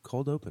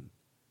Cold open.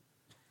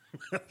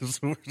 So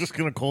we're just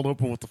going to cold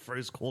open with the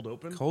phrase cold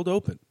open? Cold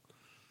open.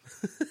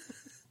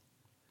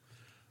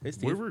 Hey,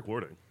 Steve. We're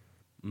recording.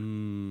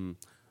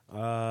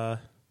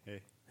 Hey.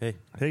 Hey.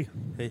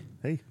 Hey.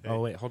 Hey.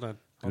 Oh, wait. Hold on.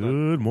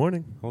 Good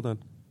morning. Hold on.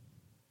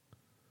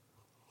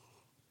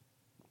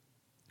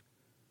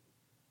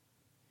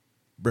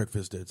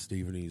 Breakfast at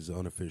Stephenie's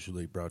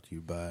unofficially brought to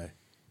you by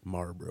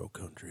Marlboro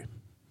Country.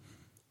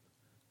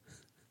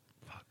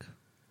 Fuck.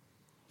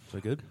 Is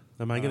that good?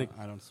 Am I going to...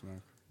 I don't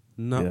smoke.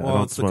 No, Yeah, I well,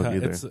 don't it's, smoke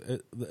either.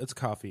 it's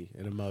coffee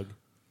in a mug.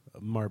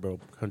 A Marlboro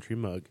Country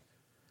mug.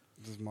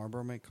 Does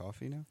Marlboro make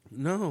coffee now?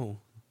 No.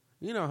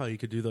 You know how you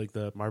could do like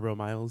the Marlboro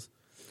Miles?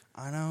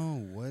 I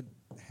know. What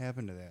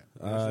happened to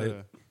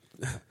that?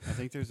 I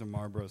think there's a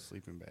Marlboro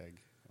sleeping bag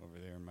over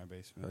there in my A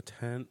basement.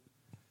 tent,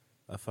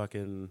 a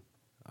fucking...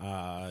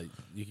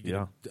 you could get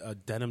Yeah. a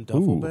denim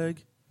duffel Ooh.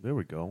 bag. There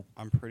we go.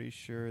 I'm pretty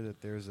sure that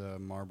there's a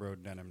Marlboro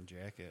denim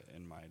jacket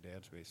in my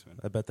dad's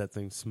basement. I bet that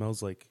thing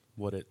smells like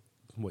what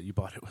you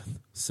bought it with.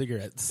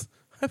 Cigarettes.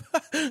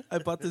 I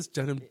bought this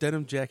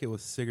denim jacket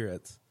with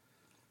cigarettes.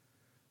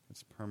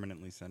 It's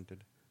permanently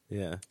scented.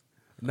 Yeah.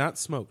 Not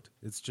smoked.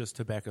 It's just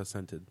tobacco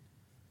scented.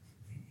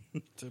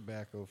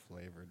 Tobacco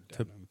flavored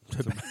To-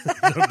 denim.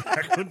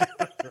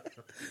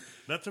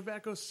 Not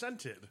tobacco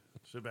scented.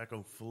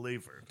 Tobacco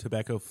flavored.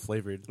 Tobacco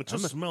flavored. It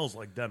just smells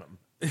like denim.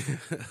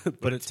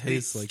 but it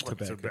tastes like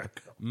tobacco.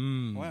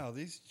 Wow,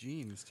 these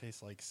jeans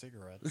taste like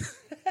cigarettes.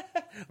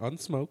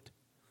 Unsmoked.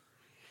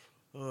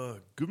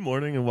 Good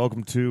morning and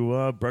welcome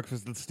to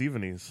Breakfast at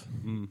Stephenie's.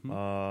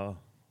 Mm-hmm.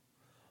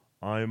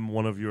 I'm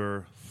one of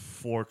your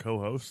 4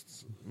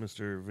 co-hosts,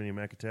 Mr. Vinny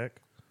McAttack.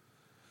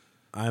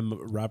 I'm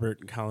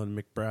Robert Colin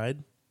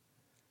McBride.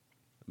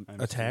 I'm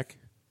Attack.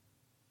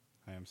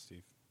 I am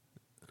Steve.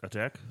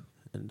 Attack.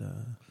 And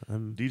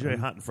I'm DJ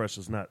Hot and Fresh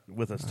is not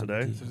with us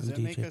today. D- So does I'm that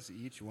make DJ. us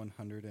each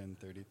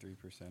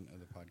 133% of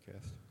the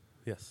podcast?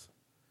 Yes.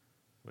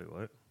 Wait,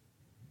 what?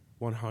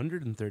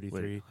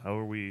 133. Wait, how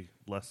are we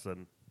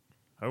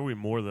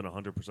more than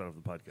 100% of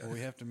the podcast? Well, we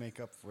have to make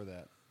up for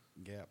that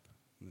gap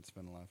that's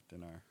been left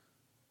in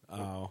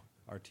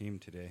our team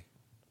today.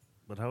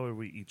 But how would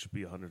we each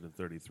be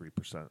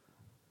 133%?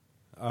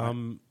 I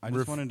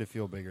just wanted to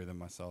feel bigger than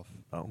myself.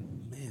 Oh.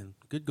 Man,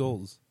 good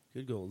goals.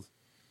 Good goals.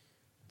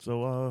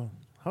 So,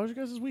 how was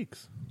your guys'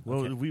 weeks?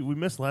 Well, Okay. we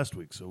missed last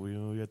week, so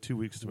we had 2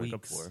 weeks to make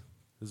up Weeks. for.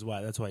 That's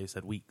why you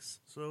said weeks.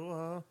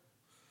 So,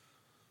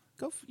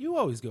 You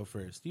always go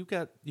first. You've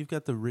got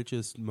the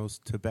richest,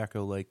 most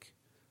tobacco-like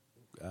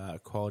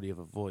quality of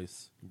a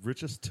voice.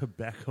 richest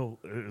tobacco,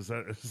 is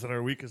that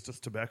our week is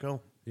just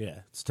tobacco?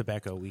 Yeah, it's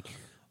tobacco week.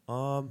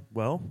 Well,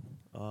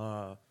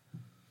 the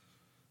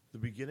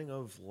beginning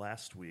of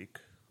last week,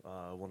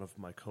 one of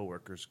my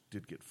coworkers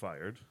did get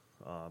fired.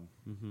 And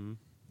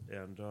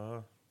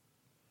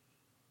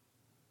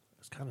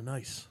it's kind of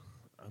nice.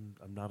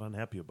 I'm not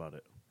unhappy about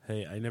it.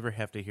 Hey, I never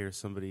have to hear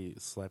somebody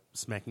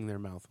smacking their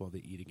mouth while they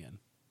eat again.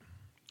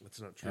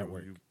 That's not true. At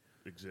work. You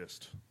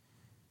exist.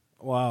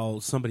 Wow,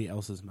 somebody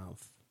else's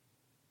mouth.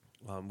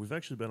 We've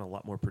actually been a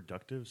lot more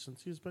productive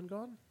since he's been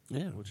gone.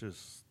 Yeah. Which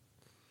is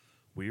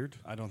weird.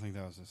 I don't think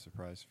that was a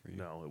surprise for you.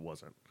 No, it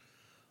wasn't.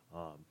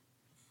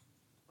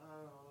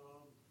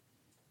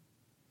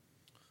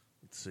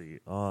 Let's see.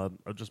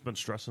 I've just been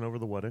stressing over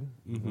the wedding.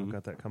 We've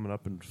got that coming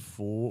up in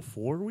 4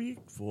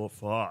 weeks. 4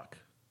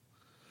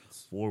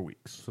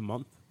 weeks. It's a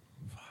month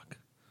Fuck.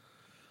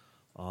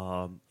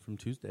 from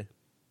Tuesday.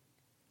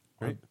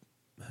 Right?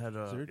 Had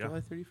Is there yeah,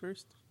 July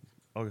 31st?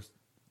 August.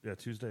 Yeah,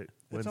 Tuesday. It's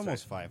Wednesday.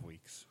 almost 5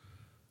 weeks.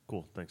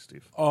 Cool. Thanks,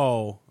 Steve.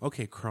 Oh,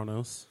 okay,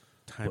 Chronos.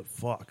 Time. But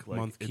fuck, like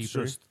month it's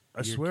keeper, just.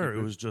 I year swear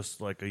keeper. it was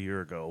just like a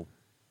year ago.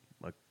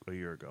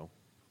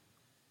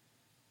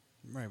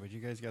 Right, but you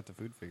guys got the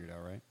food figured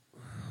out, right?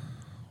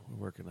 We're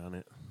working on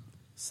it.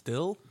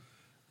 Still?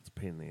 It's a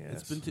pain in the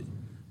ass. It's been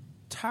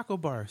taco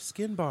bar,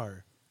 skin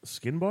bar.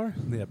 Skin bar.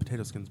 Yeah,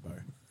 potato skins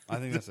bar. I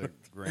think that's a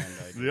grand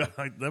idea.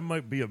 Yeah, that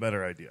might be a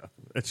better idea.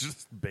 It's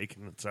just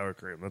bacon and sour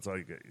cream. That's all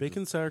you get.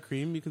 Bacon, sour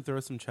cream. You can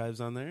throw some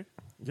chives on there.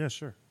 Yeah,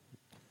 sure.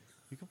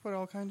 You could put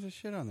all kinds of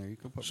shit on there. You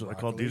could put Should I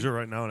call broccoli. Deidre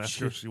right now and ask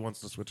her if Shit. she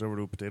wants to switch over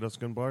to a potato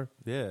skin bar?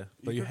 Yeah,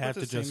 but you could have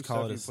put to the just same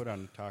call stuff it a you put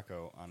on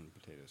taco on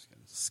potato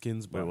skins.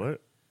 skins bar. Wait,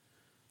 what?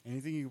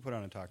 Anything you can put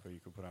on a taco, you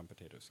could put on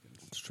potato skins.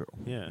 It's true.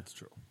 Yeah. It's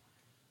true.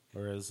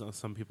 Or as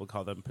some people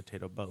call them,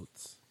 potato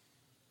boats.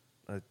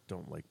 I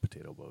don't like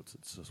potato boats.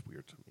 It's just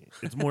weird to me.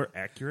 It's more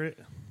accurate,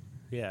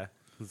 Yeah,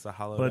 it's a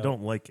hollow. but I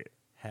don't like it.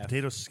 half.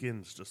 Potato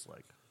skin's just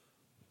like.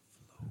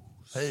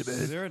 Hey,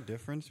 Is there a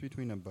difference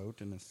between a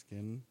boat and a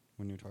skin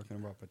when you're talking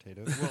about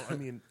potatoes? Well, I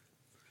mean,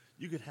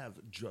 you could have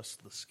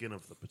just the skin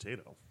of the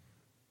potato.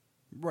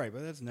 Right,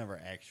 but that's never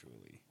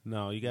actually.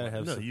 No, you gotta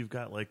have. No, some, you've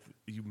got like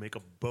you make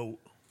a boat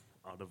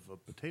out of a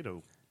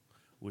potato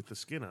with the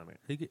skin on it.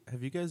 Hey,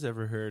 have you guys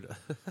ever heard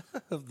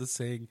of the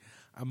saying,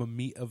 "I'm a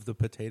meat of the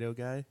potato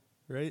guy"?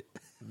 Right?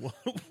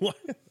 What?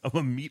 I'm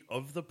a meat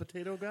of the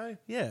potato guy?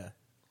 Yeah.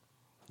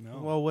 No.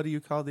 Well, what do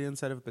you call the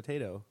inside of a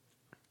potato?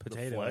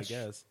 Potato, I flesh?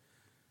 guess.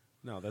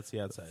 No, that's the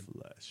outside.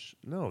 Flesh.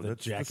 No, The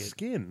that's jacket. the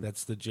skin.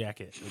 That's the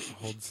jacket.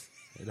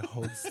 It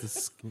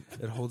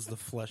holds the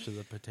flesh of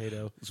the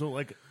potato. So,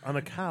 like on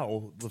a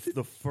cow,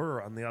 the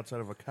fur on the outside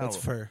of a cow. That's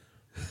fur.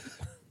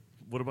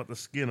 What about the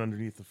skin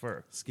underneath the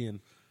fur? Skin.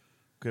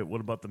 Okay,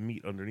 what about the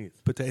meat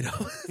underneath? Potato.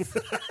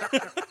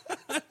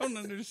 I don't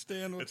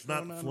understand what's It's not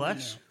going on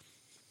flesh? right now.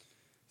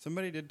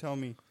 Somebody did tell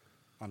me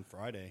on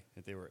Friday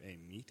that they were a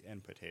meat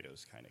and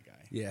potatoes kind of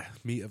guy. Yeah,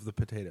 meat of the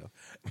potato.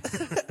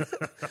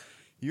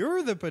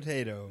 You're the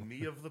potato.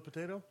 Me of the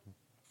potato?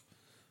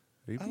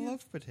 I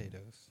love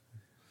potatoes.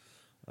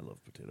 I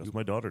love potatoes.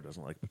 My daughter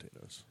doesn't like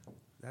potatoes.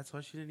 That's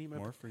why she didn't eat my.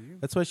 More for you.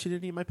 That's why she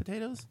didn't eat my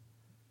potatoes.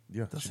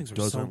 Yeah, Those she things are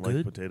doesn't so like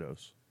good.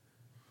 potatoes.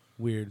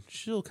 Weird.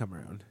 She'll come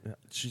around. Yeah,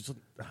 she's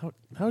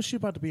how is she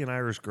about to be an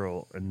Irish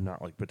girl and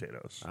not like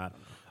potatoes? I don't know.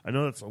 I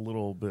know that's a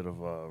little bit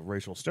of a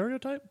racial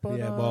stereotype, but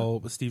yeah.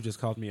 Well, Steve just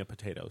called me a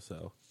potato,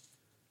 so.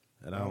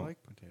 And I I don't like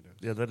potatoes.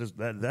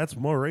 yeah, that's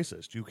more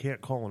racist. You can't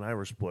call an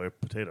Irish boy a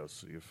potato,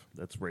 Steve.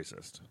 That's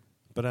racist.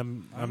 But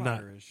I'm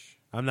not. Irish.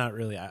 I'm not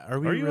really. Are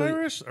we Are you really,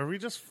 Irish? Are we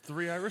just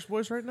three Irish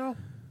boys right now?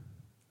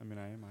 I mean,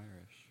 I am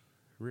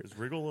Irish. Is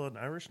Riggle an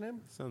Irish name?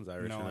 Sounds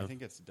Irish. No, I enough.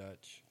 think it's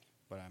Dutch,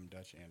 but I'm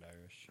Dutch and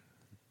Irish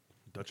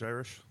Dutch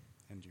Irish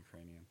and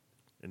Ukrainian.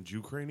 and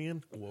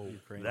Ukrainian. Whoa.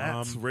 Ukrainian.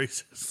 That's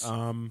racist.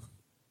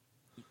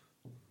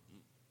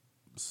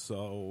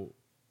 So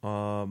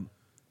I've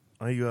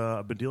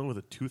been dealing with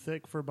a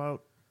toothache for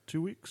about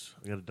 2 weeks.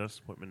 I got a dentist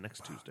appointment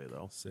next Tuesday,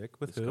 though. sick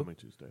with This who? coming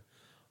Tuesday.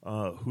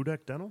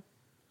 Hudak Dental?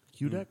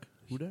 Hudak?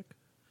 Hudak?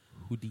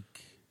 Hudik.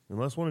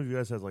 Unless one of you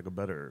guys has like a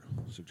better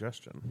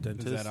suggestion.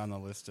 Dentist. Is that on the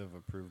list of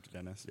approved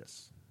dentists?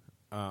 Yes.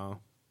 Are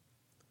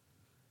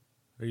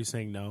you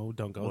saying no?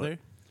 Don't go What? there.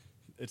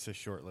 It's a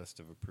short list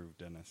of approved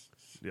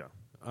dentists. Yeah.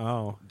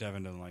 Oh,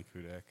 Devin doesn't like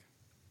Hudak.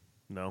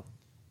 No.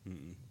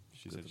 Mm-mm.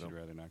 She Good said to she'd know.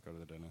 rather not go to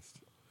the dentist.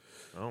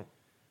 Oh.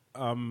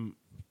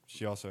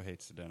 She also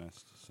hates the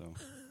dentist, so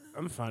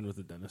I'm fine with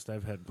the dentist.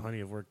 I've had plenty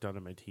of work done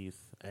on my teeth,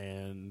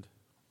 and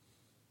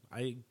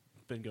I've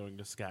been going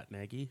to Scott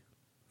Nagy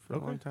for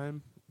Okay. a long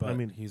time. But I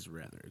mean- he's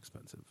rather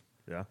expensive.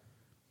 Yeah.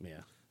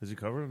 Yeah, Is he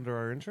covered under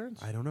our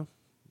insurance? I don't know.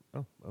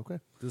 Oh, okay.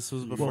 This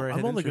was before Well, I I'm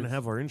had only going to insurance.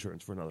 have our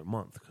insurance for another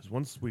month because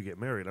once we get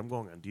married, I'm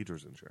going on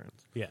Deidre's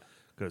insurance. Yeah,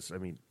 Because, I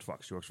mean,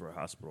 fuck, she works for a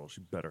hospital. She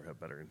better have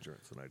better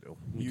insurance than I do.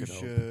 We you could hope.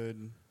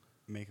 should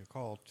make a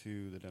call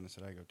to the dentist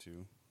that I go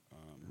to.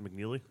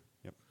 McNeely?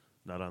 Yep.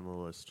 Not on the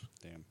list.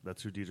 Damn.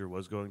 That's who Deidre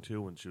was going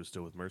to when she was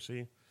still with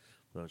Mercy.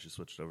 Then she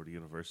switched over to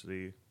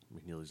University.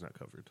 McNeely's not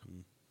covered.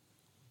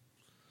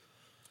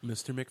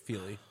 Mr.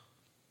 McFeely.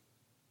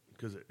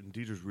 Because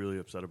Deidre's really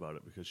upset about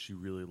it because she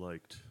really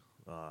liked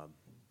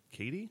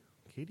Katie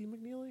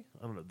McNeely.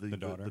 I don't know The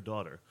daughter? The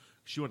daughter.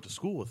 She went to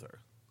school with her.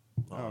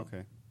 Oh,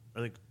 okay. I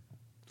think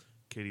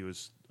Katie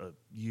was a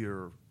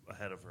year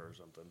ahead of her or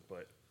something,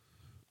 but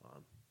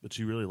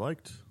she really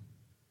liked.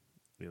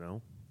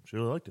 She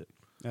really liked it.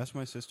 Ask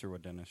my sister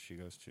what dentist she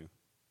goes to.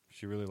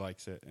 She really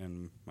likes it,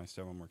 and my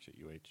stepmom works at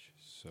UH,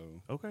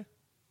 so Okay,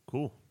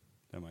 cool.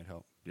 that might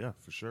help. Yeah,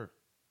 for sure.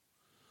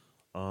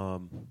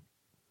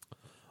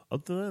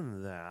 Other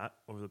than that,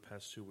 over the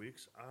past 2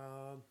 weeks,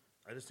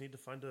 I just need to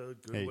find a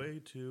good Hey. way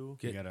to.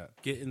 You gotta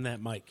Get in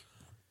that mic.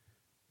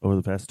 Over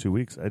the past 2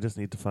 weeks, I just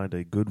need to find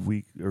a good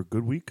week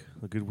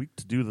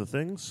to do the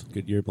things.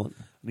 Good year blunt.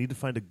 I need to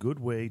find a good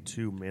way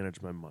to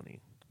manage my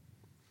money.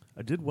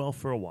 I did well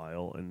for a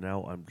while, and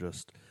now I'm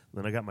just.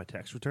 Then I got my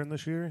tax return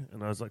this year,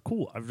 and I was like,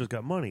 cool, I've just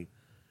got money.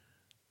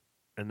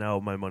 And now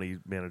my money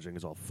managing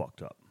is all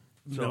fucked up.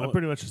 So No. I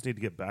pretty much just need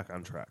to get back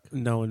on track.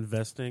 No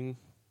investing.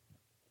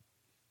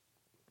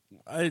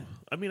 I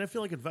mean, I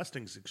feel like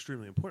investing is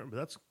extremely important, but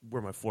that's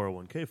where my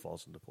 401k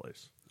falls into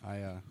place.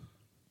 I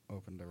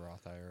opened a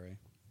Roth IRA.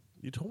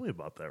 You told me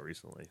about that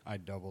recently. I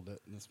doubled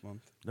it this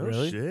month, No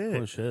really? shit.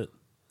 Oh shit.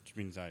 which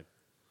means I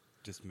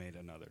just made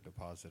another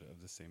deposit of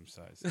the same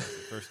size as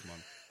the first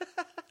month.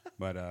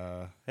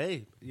 But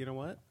Hey, you know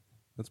what?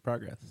 That's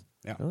progress.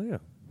 yeah, Oh yeah,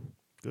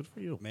 good for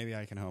you. maybe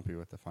I can help you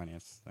with the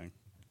finance thing.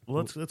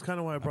 Well, that's kind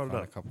of why I brought it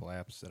found up. a couple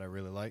apps that I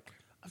really like.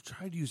 I've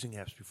tried using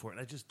apps before, and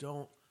I just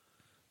don't.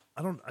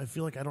 I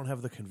feel like I don't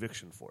have the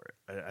conviction for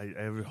it.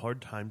 I have a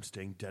hard time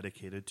staying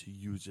dedicated to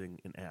using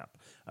an app.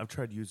 I've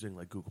tried using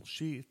like Google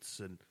Sheets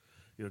and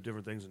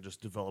different things, and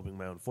just developing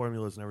my own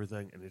formulas and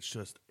everything. And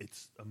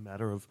it's a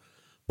matter of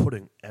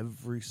putting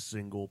every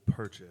single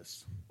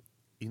purchase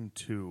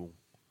into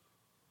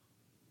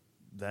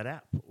that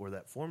app or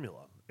that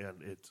formula,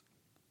 and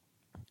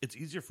it's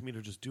easier for me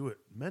to just do it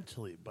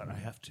mentally, but I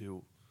have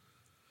to.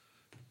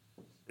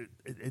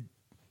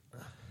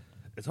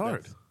 It's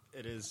hard.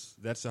 It is.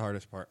 That's the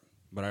hardest part.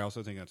 But I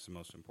also think that's the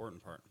most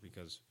important part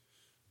because,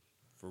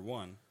 for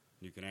one,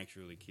 you can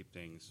actually keep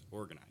things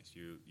organized.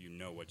 You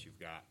know what you've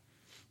got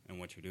and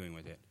what you're doing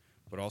with it.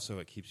 But also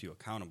it keeps you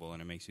accountable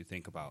and it makes you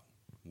think about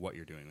what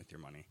you're doing with your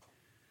money.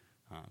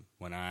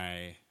 When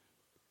I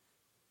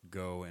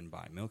go and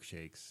buy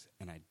milkshakes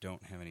and I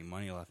don't have any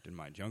money left in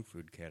my junk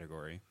food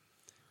category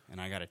and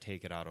I got to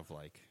take it out of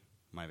like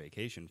my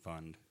vacation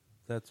fund,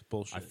 That's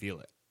bullshit. I feel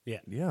it. Yeah.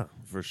 Yeah,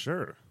 for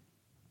sure.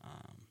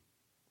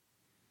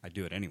 I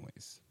do it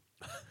anyways.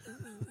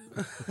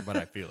 But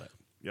I feel it.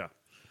 Yeah.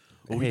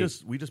 Well, Hey.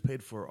 we just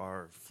paid for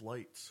our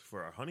flights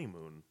for our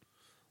honeymoon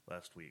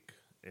last week,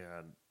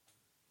 and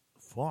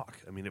fuck,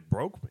 I mean, it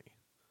broke me.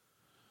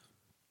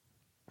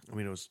 I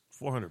mean, it was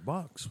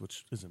 $400,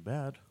 which isn't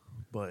bad,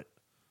 but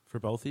For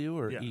both of you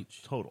or yeah,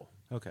 each? total.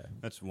 Okay.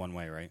 That's one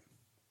way, right?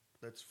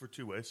 That's for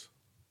 2 ways.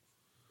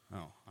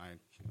 Oh,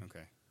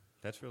 okay.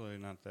 That's really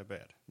not that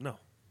bad. No.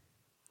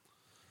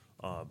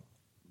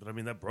 But I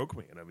mean, that broke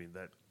me, and I mean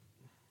that.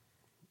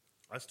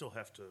 I still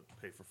have to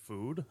pay for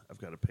food. I've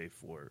got to pay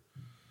for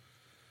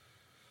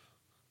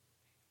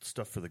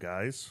stuff for the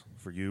guys,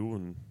 for you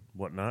and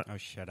whatnot. Oh,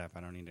 shut up. I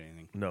don't need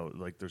anything. No,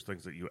 like there's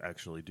things that you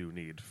actually do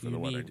need for You the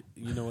wedding.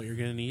 need. You know what you're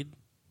gonna need?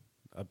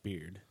 A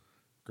beard.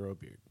 Grow a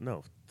beard.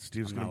 No,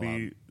 Steve's I'm going to not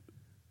be. You're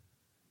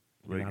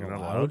Wait, not you're not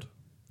allowed? allowed?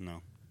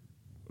 No.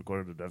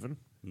 According to Devin?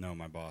 No,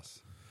 my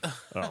boss.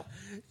 Oh.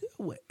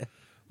 Wait.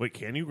 Wait,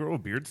 can you grow a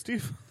beard,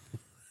 Steve?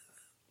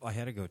 I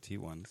had a goatee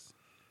once.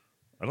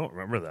 I don't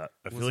remember that.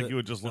 I Was feel like it- you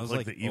would just That look was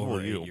like the evil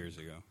over 8 you. years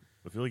ago.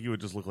 I feel like you would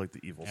just look like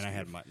the evil And I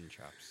had Steve. mutton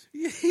chops.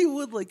 You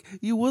would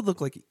look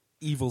like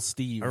evil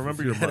Steve. I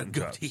remember if you your had a mutton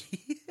chops.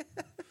 goatee.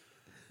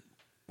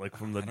 Like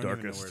from the I don't even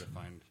know darkest. where to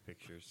find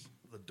pictures.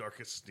 The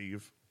darkest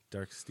Steve.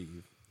 Dark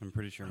Steve. I'm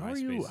pretty sure How are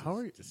MySpace you? has How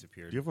are you?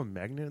 disappeared. Do you have a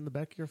magnet in the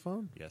back of your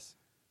phone? Yes.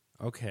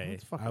 Okay.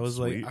 That's fucking I was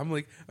sweet.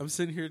 I'm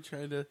sitting here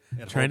trying to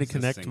holds this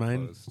connect thing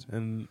mine, closed.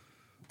 and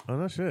Oh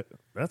no shit.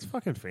 That's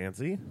fucking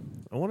fancy.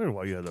 I wondered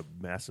why you had a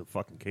massive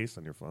fucking case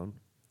on your phone.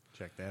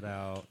 Check that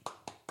out.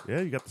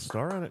 Yeah, you got the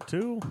star on it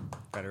too.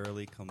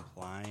 Federally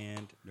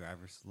compliant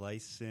driver's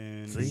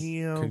license.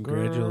 Damn,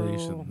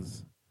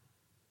 congratulations.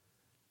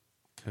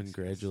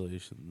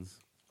 Congratulations.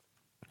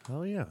 Girl.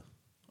 Hell yeah.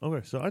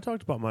 Okay, so I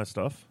talked about my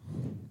stuff.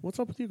 What's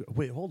up with you?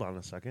 Wait, hold on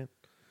a second.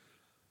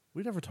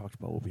 We never talked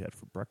about what we had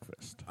for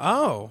breakfast.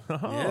 Oh,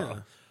 yeah.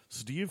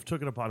 Steve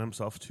took it upon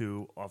himself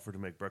to offer to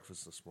make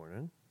breakfast this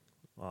morning.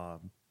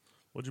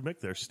 What'd you make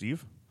there,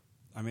 Steve?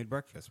 I made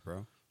breakfast,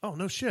 bro. Oh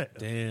no shit.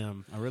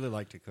 Damn. I really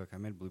like to cook. I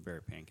made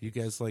blueberry pancakes. You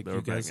guys like They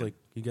were banging.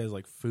 you guys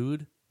like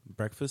food,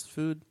 breakfast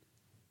food.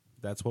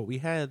 That's what we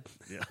had.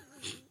 Yeah.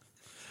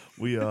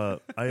 We I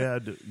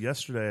had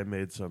yesterday I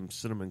made some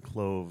cinnamon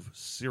clove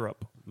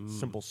syrup,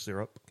 simple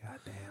syrup. God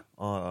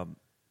damn.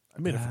 I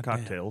made it for Goddamn.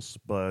 cocktails,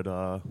 but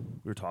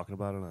we were talking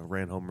about it and I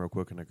ran home real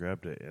quick and I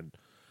grabbed it and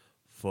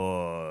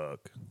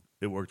fuck.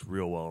 It worked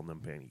real well in them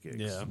pancakes.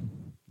 Yeah.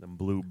 Them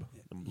bloob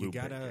You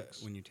gotta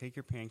pancakes. when you take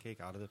your pancake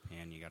out of the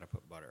pan, you gotta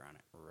put butter on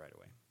it right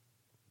away.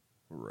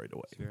 Right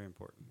away. It's very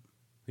important.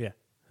 Yeah,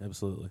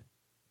 absolutely.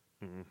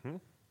 Mm-hmm.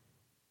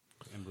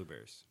 And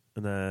blueberries.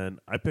 And then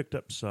I picked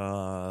up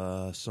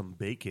some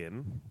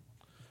bacon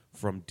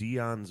from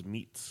Dion's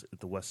Meats at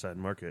the West Side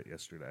Market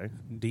yesterday.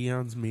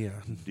 Dion's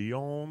Mia.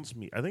 Dion's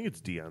Meat. I think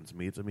it's Dion's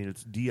Meats. I mean,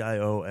 it's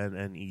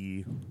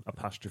DIONNE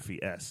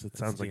apostrophe S. It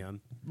sounds like Dion.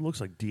 looks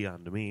like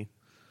Dion to me.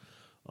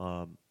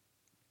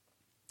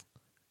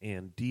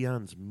 And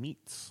Dion's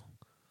Meats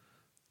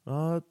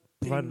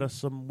provided us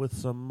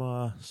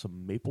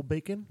some maple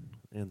bacon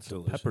and some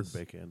Delicious. peppered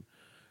bacon.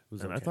 It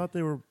was And I okay. thought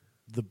they were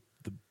the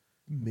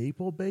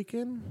maple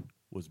bacon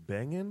was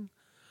banging.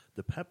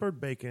 The peppered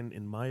bacon,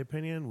 in my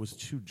opinion, was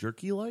too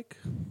jerky-like,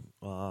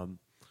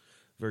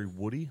 very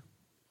woody.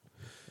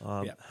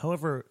 Yeah.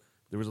 However,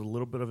 there was a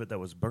little bit of it that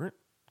was burnt,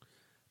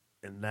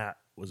 and that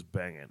was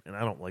banging. And I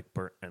don't like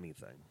burnt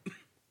anything,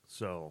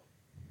 so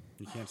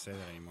You can't say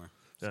that anymore.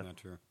 It's Yeah. not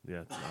true.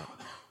 yeah,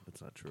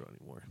 it's not true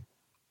anymore.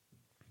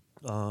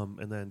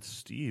 And then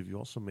Steve, you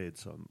also made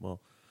some.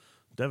 Well,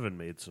 Devin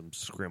made some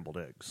scrambled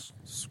eggs.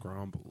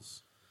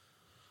 Scrambles.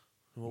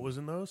 What was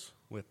in those?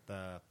 With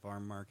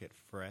farm market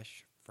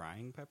fresh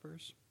frying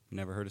peppers.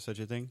 Never heard of such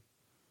a thing.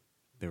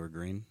 They were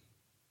green.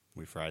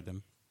 We fried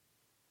them.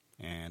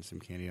 And some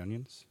candy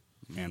onions.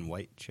 And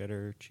white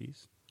cheddar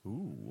cheese.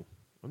 Ooh,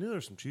 I knew there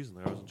was some cheese in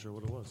there. I wasn't sure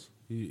what it was.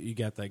 You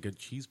got that good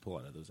cheese pull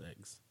out of those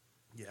eggs.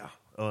 Yeah.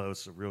 Oh, it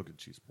was a real good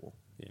cheese pull.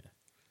 Yeah.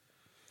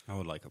 I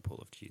would like a pull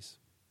of cheese.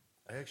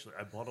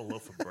 I bought a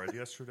loaf of bread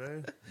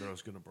yesterday that I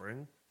was going to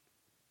bring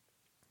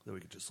that we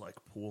could just like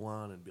pull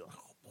on and be like.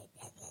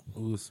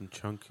 Ooh, some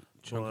chunky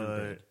But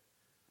bread.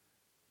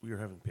 we were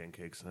having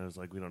pancakes, and I was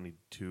like, we don't need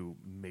two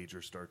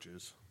major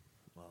starches.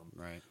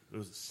 Right. It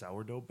was a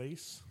sourdough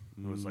base.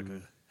 It was like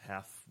a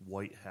half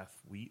white, half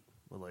wheat.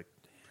 Or like,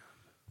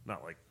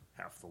 not like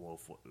half the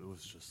loaf. It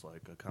was just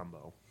like a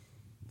combo.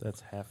 That's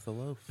half the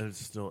loaf. And it's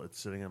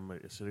sitting in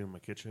my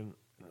kitchen,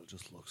 and it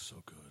just looks so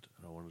good.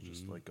 And I want to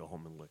just like go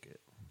home and lick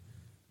it.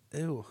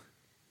 Ew.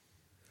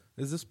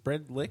 Is this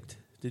bread licked?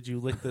 Did you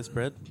lick this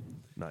bread?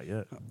 Not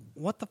yet.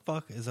 What the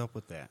fuck is up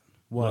with that?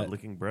 What,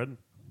 licking bread?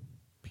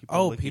 People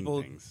Oh, licking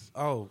people. things.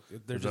 Oh,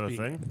 they're Is just that a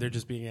being thing? they're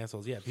just being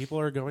assholes. Yeah, people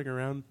are going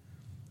around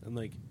and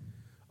like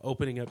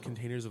opening up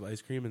containers of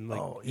ice cream and like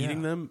Oh, yeah.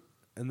 eating them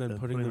and then And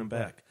putting them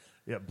back.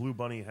 Yeah, Blue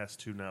Bunny has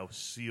to now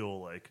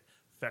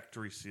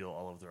factory seal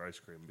all of their ice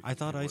cream. because I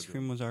thought people are ice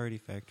cream was already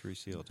factory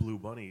sealed. Blue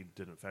Bunny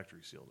didn't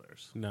factory seal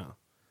theirs. No.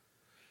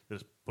 They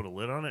just put a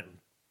lid on it and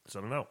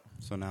sent it out.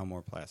 So now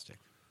more plastic.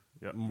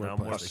 Yep. More Now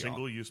more plastic.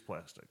 single-use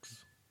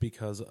plastics.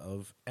 because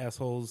of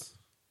assholes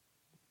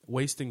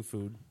wasting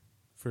food,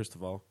 first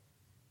of all.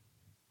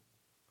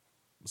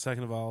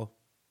 Second of all,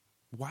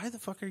 why the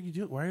fuck are you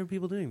doing? Why are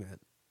people doing that?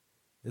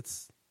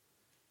 It's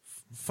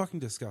fucking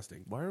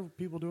disgusting. Why are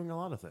people doing a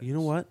lot of things? You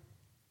know what?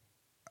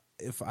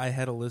 If I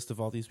had a list of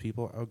all these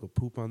people, I would go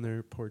poop on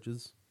their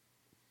porches.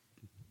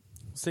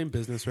 Same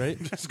business,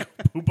 right? Just go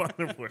poop on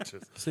their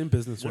porches. Same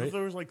business, What right? if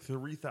there was like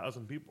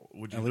 3,000 people?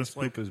 Would you At just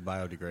least poop is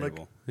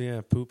biodegradable.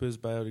 Yeah, poop is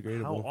how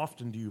biodegradable.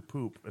 often do you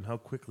poop, and how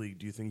quickly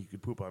do you think you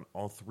could poop on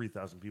all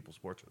 3,000 people's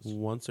porches?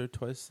 Once or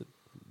twice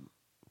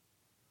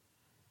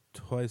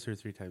or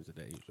 3 times a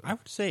day. Usually. I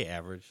would say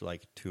average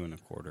like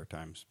 2.25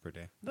 times per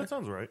day. That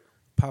sounds right.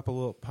 Pop a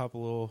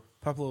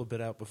little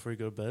bit out before you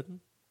go to bed.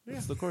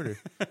 That's the quarter.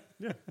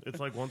 Yeah, it's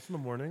like once in the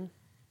morning,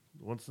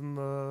 once when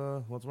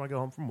I get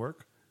home from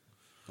work,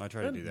 I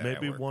try to and do that.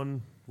 maybe at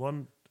work.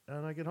 one,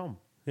 and I get home,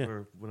 Yeah.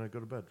 or when I go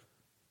to bed.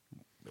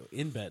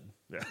 In bed.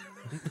 Yeah,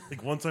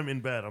 like once I'm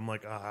in bed, I'm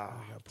like,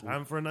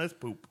 time for a nice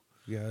poop.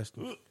 Yeah, that's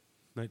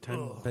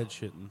nighttime bed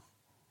shitting.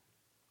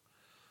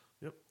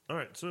 Yep. All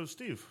right. So,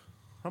 Steve,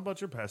 how about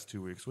your past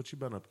 2 weeks? What you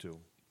been up to?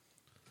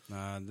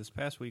 This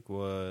past week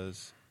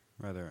was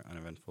rather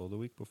uneventful. The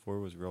week before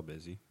was real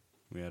busy.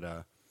 We had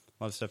a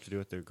lot of stuff to do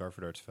at the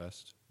Garford Arts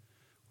Fest.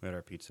 We had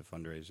our pizza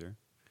fundraiser.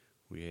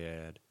 We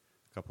had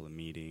a couple of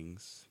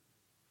meetings.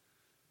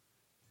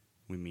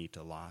 We meet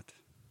a lot.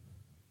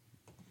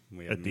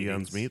 We have At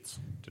Dion's meetings Meats?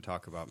 to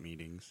talk about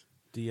meetings.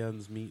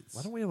 Dion's Meats.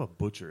 Why don't we have a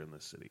butcher in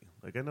this city?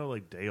 Like, I know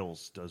like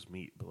Dale's does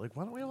meat, but like,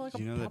 why don't we have like Do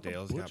a you know that proper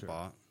Dale's butcher? got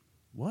bought?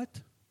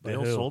 What? By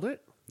Dale who? sold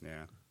it?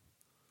 Yeah.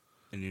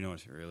 And you know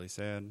what's really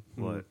sad?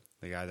 What?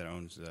 The guy that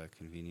owns the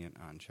Convenient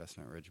on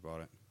Chestnut Ridge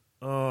bought it.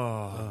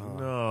 Oh,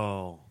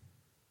 no.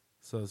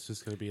 So it's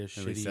just going to be a At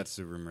least shitty. that's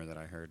the rumor that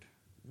I heard.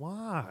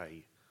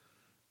 Why?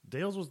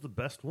 Dale's was the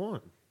best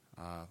one.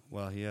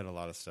 Well, he had a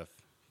lot of stuff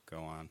go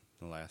on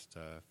the last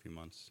few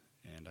months,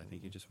 and I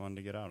think he just wanted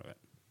to get out of it.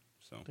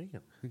 So,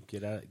 Damn.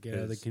 Get out of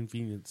the Is-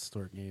 convenience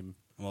store game.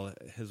 well,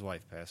 his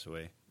wife passed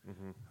away,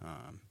 Mm-hmm.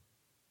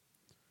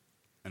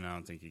 and I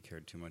don't think he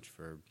cared too much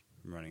for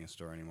running a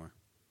store anymore.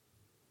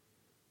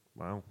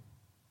 Wow.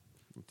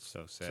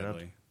 So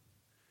sadly,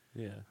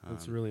 Yeah,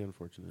 that's Um, really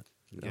unfortunate.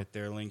 get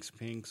their Lynx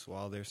Pinks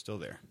while they're still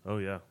there. Oh,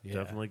 yeah. Yeah.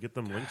 Definitely get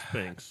them Lynx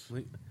Pinks.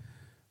 Like,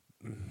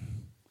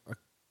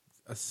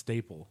 a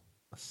staple.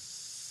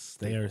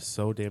 They are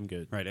so damn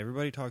good. Right?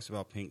 Everybody talks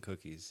about pink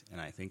cookies, and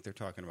I think they're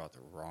talking about the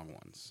wrong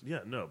ones. Yeah,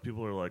 no.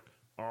 People are like,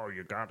 oh,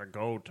 you got to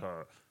go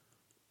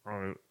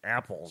to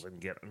Apples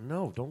and get...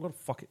 No, don't go to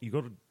fucking... You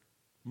go to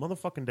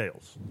motherfucking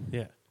Dale's.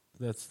 Yeah,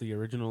 that's the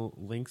original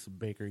Lynx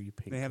Bakery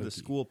pink. They have the cookie.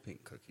 school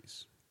pink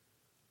cookies,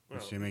 which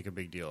Well, they make a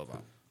big deal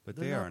about, but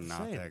they're they not are the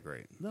not same. that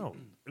great. No.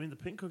 I mean, the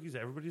pink cookies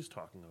everybody's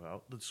talking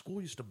about, the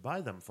school used to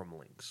buy them from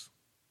Lynx.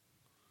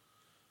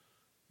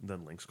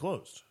 Then Lynx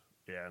closed.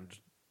 And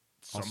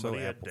Also,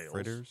 somebody at apple Dale's...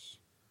 fritters.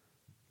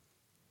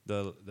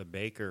 The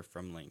baker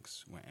from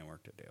Lynx went and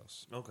worked at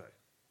Dale's, Okay.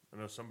 I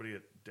know somebody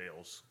at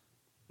Dale's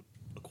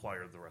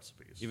acquired the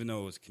recipes. even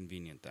though it was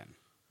convenient then.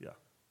 Yeah.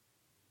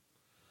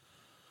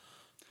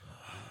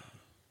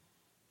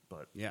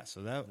 But, Yeah,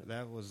 so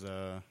that was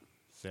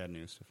sad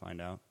news to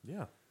find out.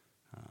 yeah.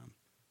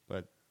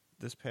 But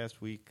this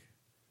past week,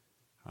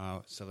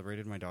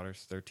 celebrated my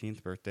daughter's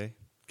 13th birthday.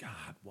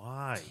 God,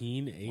 why?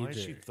 Teenager. Why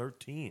is she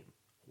 13?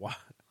 Why?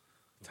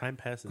 Time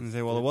passes. And they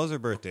say, well, it was her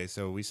birthday,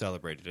 so we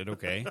celebrated it.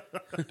 Okay,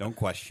 don't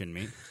question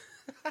me.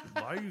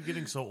 Why are you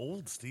getting so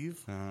old,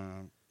 Steve?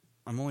 I'm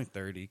only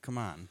 30. Come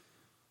on.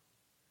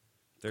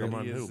 30 Come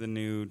on, is who? the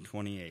new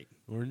 28.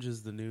 Orange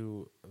is the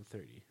new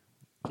 30.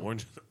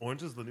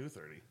 Orange is the new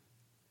 30.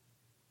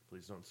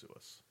 Please don't sue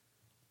us.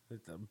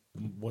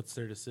 What's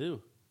there to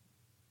sue?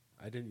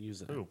 I didn't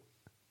use it. Who?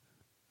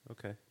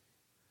 Okay.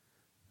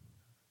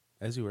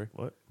 As you were.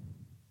 What?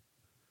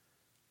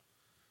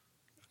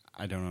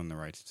 I don't own the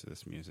rights to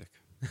this music.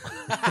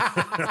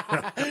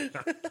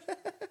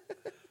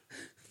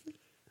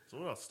 So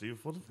what else, Steve?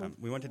 What the fuck?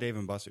 We went to Dave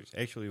 & Buster's.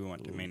 Actually, we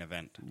went to Main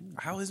Event.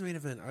 How is main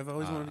event? I've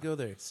always wanted to go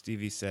there.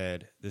 Stevie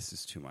said, this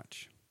is too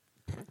much.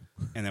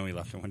 And then we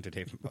left and went to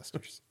Dave &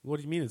 Buster's. What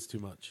do you mean it's too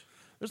much?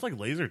 There's like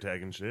laser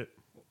tag and shit.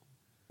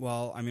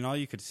 Well, I mean, all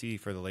you could see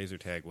for the laser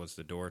tag was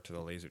the door to the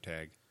laser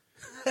tag.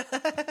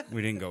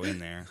 We didn't go in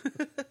there.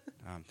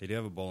 They do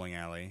have a bowling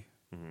alley.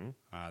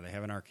 Mm-hmm. They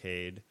have an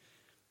arcade.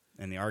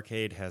 And the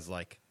arcade has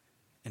like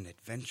an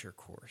adventure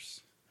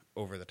course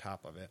over the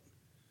top of it.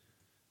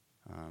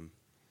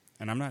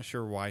 And I'm not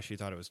sure why she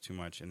thought it was too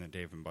much and that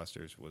Dave &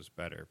 Buster's was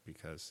better,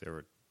 because there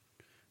were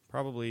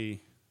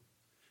probably,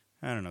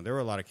 I don't know, there were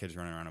a lot of kids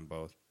running around in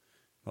both.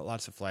 But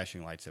lots of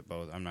flashing lights at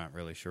both. I'm not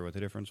really sure what the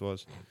difference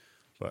was.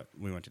 But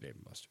we went to Dave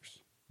 & Buster's.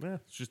 Yeah,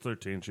 she's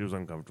 13. She was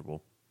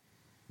uncomfortable.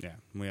 Yeah,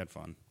 we had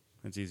fun.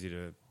 It's easy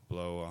to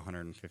blow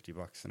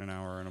 $150 in an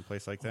hour in a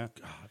place like that.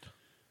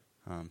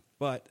 God.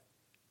 But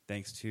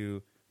thanks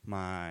to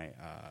my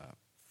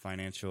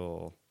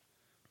financial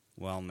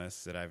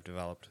wellness that I've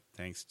developed,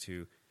 thanks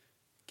to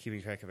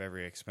keeping track of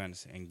every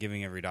expense and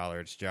giving every dollar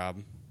its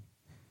job,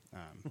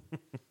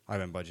 I've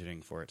been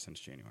budgeting for it since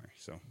January,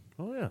 so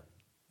Oh yeah.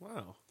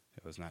 Wow.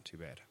 it was not too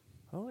bad.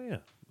 Oh yeah.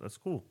 That's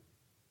cool.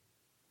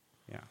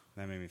 Yeah,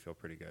 that made me feel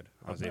pretty good.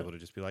 I I was bet. able to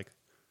just be like,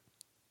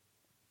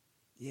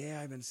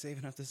 yeah, I've been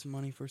saving up this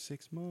money for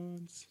 6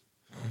 months.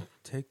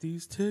 Take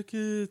these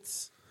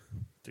tickets.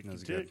 That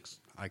was Ticky good. ticks.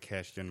 I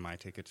cashed in my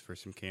tickets for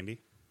some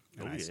candy,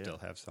 and Oh, I yeah. still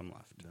have some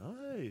left.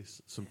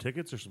 Nice. Some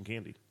tickets or some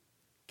candy?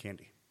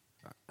 Candy.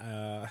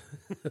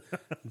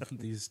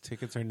 These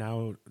tickets are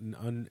now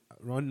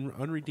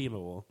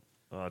unredeemable.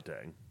 Oh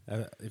dang.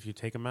 If you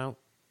take them out,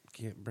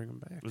 can't bring them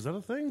back. Is that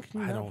a thing? Can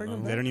you I not don't bring know.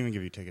 them They back? don't even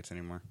give you tickets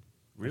anymore.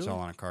 Really? It's all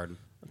on a card.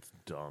 That's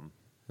dumb.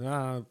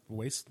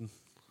 Waste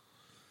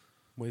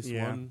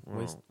Yeah. one.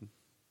 Waste.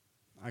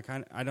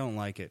 Well. I don't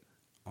like it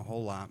a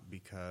whole lot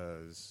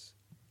because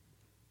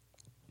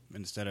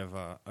instead of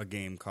a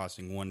game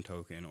costing 1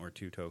 token or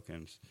 2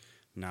 tokens,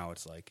 now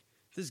it's like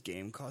this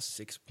game costs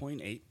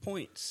 6.8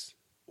 points.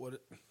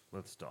 What?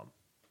 That's dumb.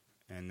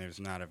 And there's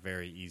not a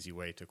very easy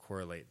way to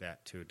correlate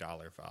that to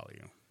dollar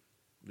value.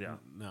 Yeah.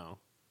 No.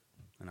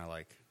 And I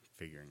like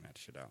figuring that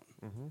shit out.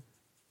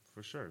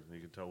 For sure. You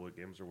can tell what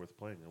games are worth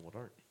playing and what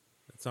aren't.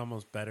 It's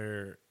almost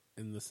better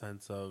in the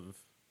sense of.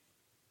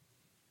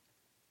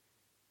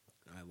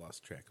 I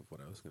lost track of what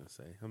I was going to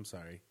say. I'm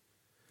sorry.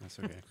 That's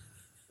okay.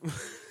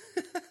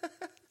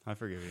 I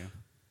forgive you.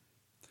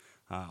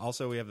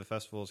 Also, we have the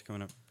festivals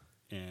coming up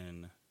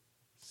in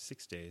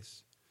 6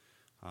 days.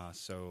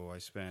 So I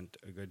spent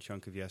a good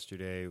chunk of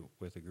yesterday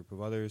with a group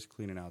of others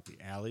cleaning out the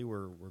alley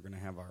where we're going to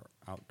have our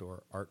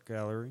outdoor art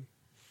gallery.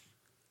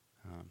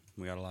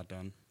 We got a lot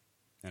done,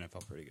 and it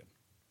felt pretty good.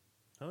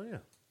 Oh yeah.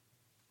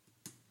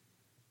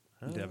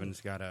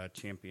 Devin's got a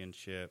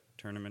championship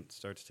tournament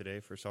starts today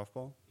for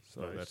softball,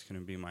 so Nice. that's going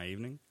to be my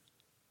evening.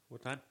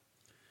 What time?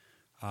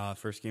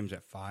 First game's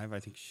at 5. I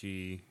think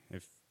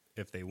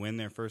if they win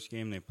their first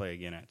game, they play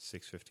again at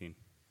 6:15.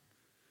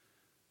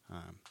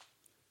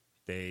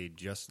 They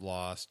just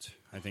lost.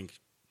 I think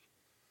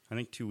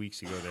 2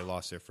 weeks ago they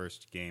lost their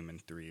first game in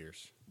 3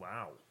 years.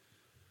 Wow.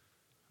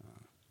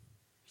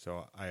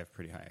 So I have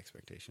pretty high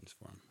expectations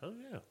for them, Oh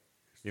yeah.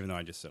 even though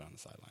I just sit on the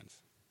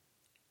sidelines.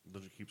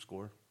 Does it keep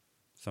score?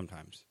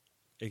 Sometimes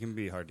it can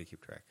be hard to keep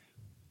track.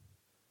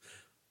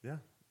 Yeah,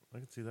 I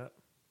can see that.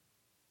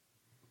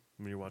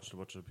 I mean, you're watching a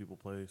bunch of people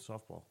play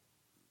softball.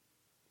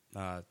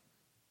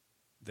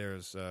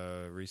 There's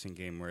a recent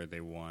game where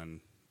they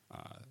won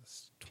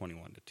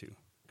 21-2. Good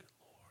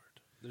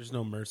Lord. There's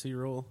no mercy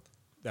rule.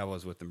 That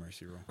was with the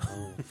mercy rule.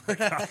 Oh.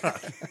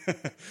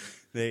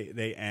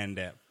 They end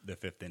at the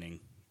 5th inning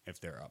if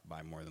they're up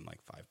by more than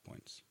like 5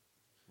 points.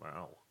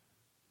 Wow.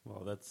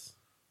 Well, that's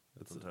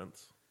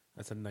Intense.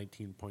 a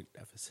 19-point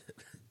deficit.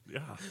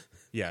 Yeah.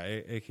 Yeah,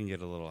 it can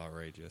get a little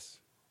outrageous.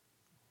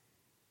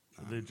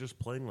 Are they just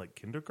playing like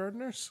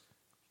kindergartners?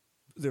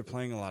 They're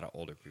playing a lot of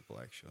older people,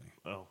 actually.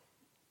 Oh.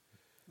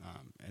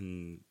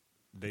 And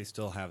they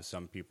still have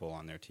some people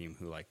on their team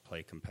who like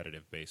play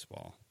competitive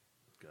baseball.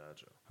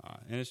 Gotcha.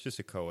 And it's just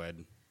a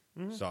co-ed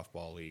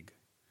softball league.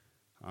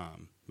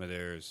 But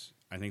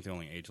I think the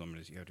only age limit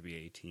is you have to be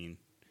 18.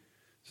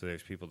 So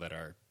there's people that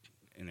are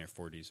in their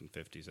 40s and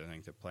 50s, I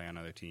think, that play on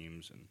other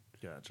teams, and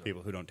Gotcha.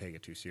 people who don't take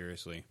it too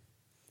seriously.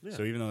 Yeah.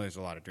 So even though there's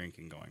a lot of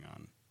drinking going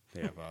on,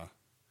 they have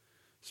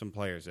some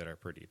players that are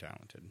pretty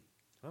talented.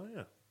 Oh,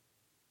 yeah.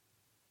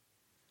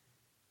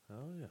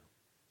 Oh, yeah.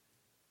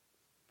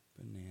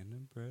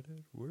 Banana bread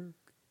at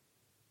work.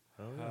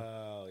 Oh, yeah.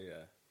 Oh,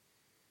 yeah.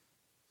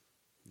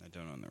 I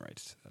don't own the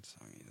rights to that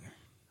song either.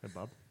 Hey,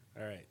 Bob.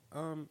 All right.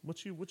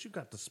 What you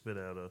got to spit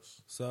at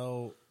us?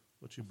 So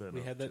What you been we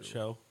up had that to?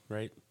 show,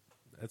 right,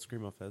 at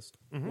Screamo Fest.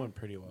 Went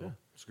pretty well. Yeah.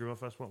 Screamo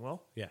Fest went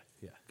well? Yeah,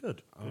 yeah.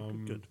 Good.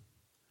 Good.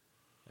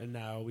 And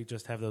now we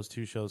just have those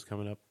 2 shows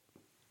coming up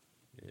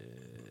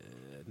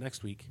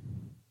next week.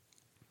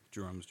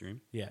 Jerome's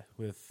Dream. Yeah,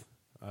 with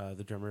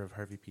the drummer of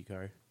Harvey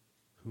Picar,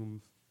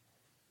 whom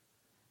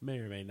may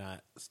or may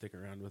not stick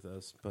around with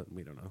us, but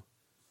we don't know.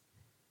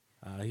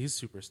 He's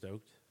super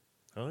stoked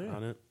Oh, yeah.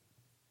 on it.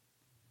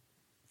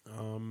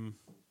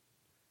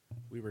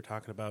 We were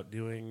talking about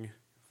doing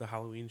the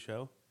Halloween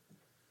show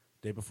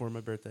day before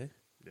my birthday,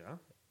 Yeah?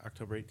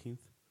 October 18th.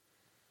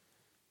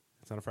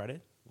 It's on a Friday.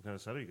 What kind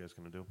of set are you guys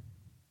going to do?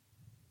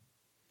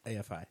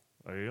 AFI.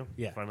 Are you?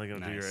 Yeah. Finally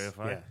going to do your Nice.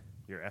 AFI? Yeah.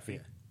 Your Effie? Yeah.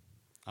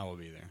 I will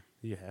be there.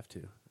 You have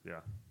to.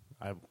 Yeah.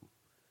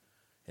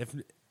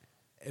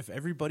 If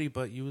everybody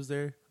but you was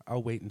there,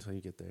 I'll wait until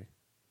you get there.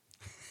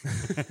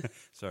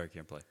 Sorry,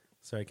 can't play.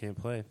 Sorry, I can't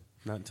play.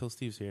 Not until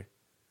Steve's here.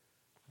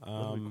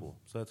 That'll be cool.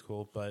 So that's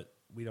cool, but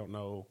we don't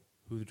know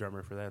who the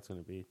drummer for that's going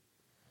to be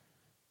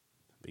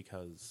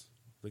because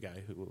the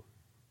guy who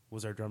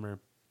was our drummer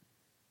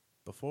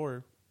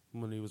before,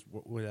 when he was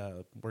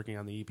working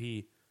on the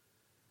EP,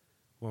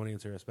 won't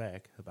answer us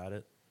back about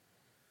it.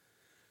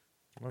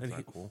 That's And not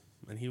he- cool.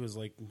 And he was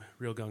like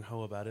real gung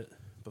ho about it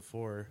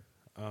before,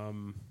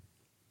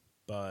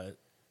 but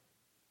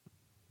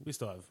we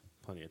still have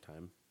plenty of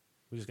time.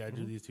 We just got to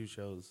do these 2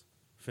 shows,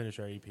 finish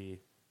our EP,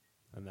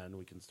 and then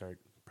we can start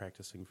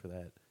practicing for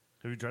that.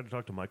 Have you tried to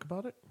talk to Mike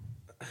about it?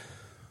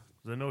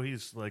 'Cause I know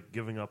he's like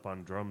giving up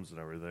on drums and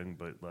everything,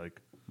 but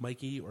like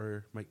Mikey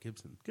or Mike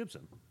Gibson?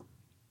 Gibson,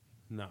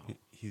 No,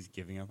 He's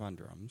giving up on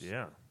drums.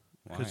 yeah,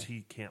 Why? because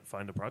he can't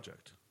find a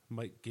project.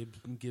 Mike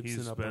Gibson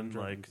He's up on been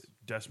drums. like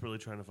desperately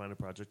trying to find a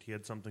project. He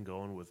had something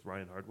going with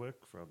Ryan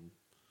Hardwick from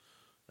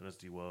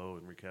NSD Woe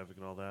and Wreak Havoc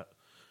and all that.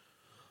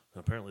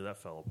 And apparently that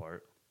fell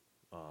apart.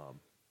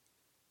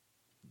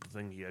 The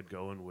thing he had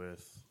going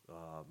with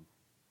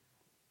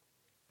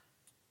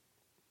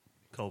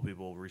a couple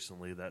people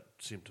recently, that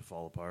seemed to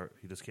fall apart.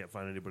 He just can't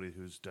find anybody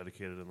who's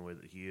dedicated in the way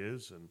that he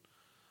is, and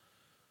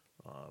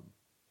I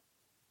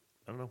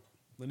don't know.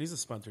 And he's a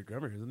sponsored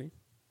drummer, isn't he?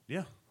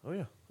 Yeah. Oh,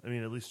 yeah. I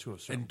mean, at least to a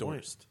certain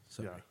Endorsed. point.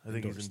 Sorry. Yeah, I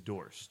think he's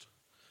endorsed.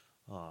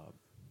 And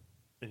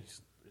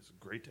he's a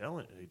great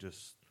talent. He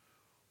just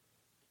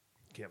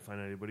can't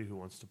find anybody who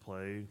wants to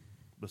play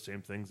the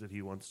same things that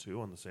he wants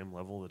to on the same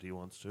level that he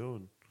wants to.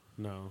 And,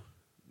 No.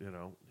 you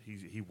know,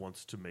 he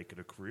wants to make it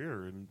a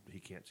career, and he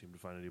can't seem to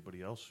find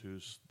anybody else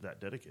who's that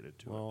dedicated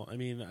to it. Well, I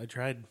mean, I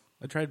tried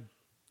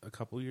a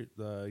couple years,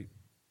 the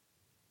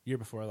year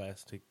before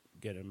last, to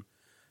get him,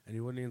 and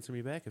he wouldn't answer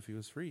me back if he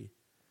was free.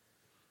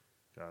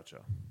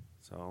 Gotcha.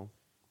 So,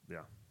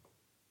 Yeah.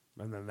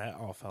 and then that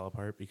all fell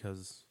apart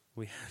because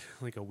we had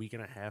like a week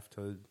and a half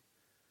to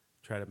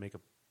try to make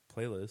a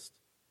playlist.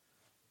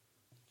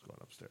 It's going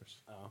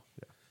upstairs. Oh,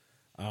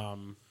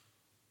 Yeah.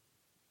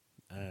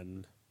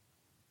 and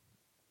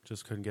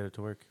just couldn't get it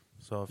to work.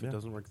 So if Yeah. it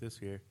doesn't work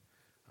this year,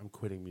 I'm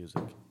quitting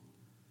music.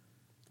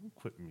 Don't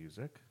quit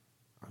music.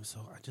 I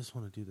just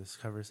want to do this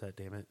cover set,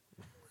 damn it.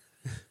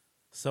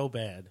 So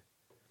bad.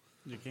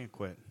 You can't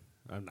quit.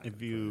 I'm not If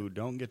gonna you quit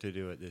don't get to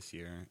do it this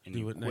year and Do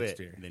you it quit, next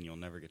year. then you'll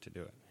never get to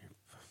do it. it.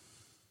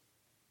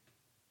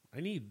 I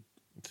need,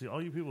 See,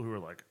 all you people who are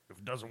like, if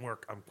it doesn't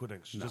work, I'm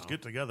quitting. So just No.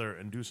 get together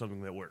and do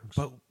something that works.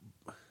 but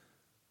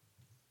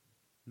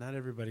not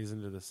everybody's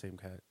into the same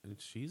kind. And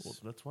she's, Well,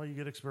 that's why you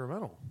get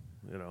experimental.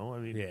 You know, I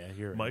mean, yeah,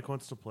 you're right. Mike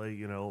wants to play,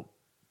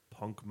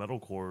 punk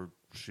metalcore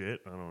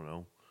shit. I don't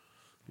know.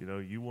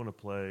 You want to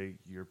play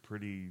your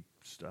pretty.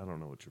 I don't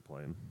know what you're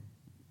playing.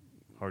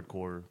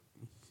 Hardcore.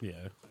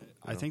 Yeah,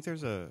 I think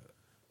there's a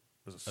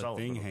There's a solid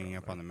thing middle hanging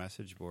ground up on there. the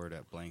message board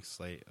at Blank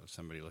Slate of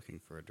somebody looking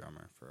for a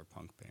drummer for a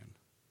punk band.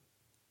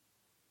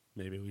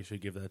 maybe we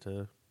should give that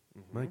to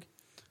Mike.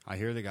 I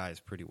hear the guy is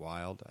pretty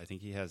wild. I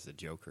think he has the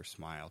Joker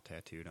smile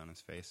tattooed on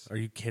his face. Are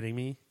you kidding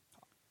me?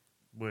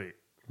 Wait,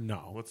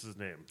 No. what's his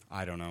name?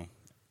 I don't know.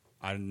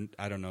 I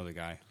don't know the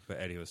guy, but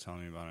Eddie was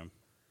telling me about him.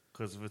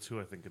 Because if it's who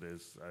I think it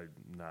is, I'm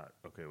not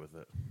okay with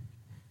it.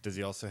 Does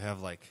he also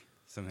have like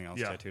something else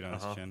Yeah, tattooed on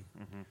his chin?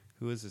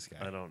 Who is this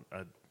guy?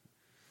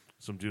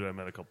 Some dude I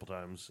met a couple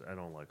times. I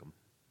don't like him.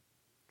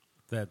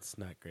 That's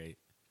not great.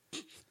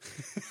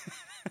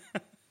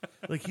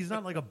 Like, he's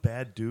not like a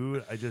bad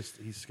dude.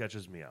 He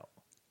sketches me out.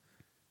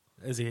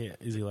 Is he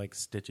like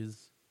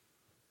Stitches?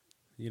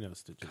 You know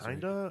Stitches, right?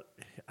 Kinda.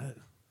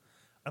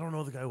 I don't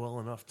know the guy well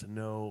enough to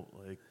know,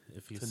 like,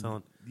 If he's to-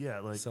 selling yeah,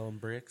 like, selling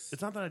bricks.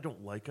 it's not that I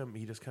don't like him.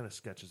 He just kind of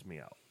sketches me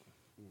out.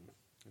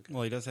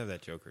 Well, he does have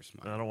that Joker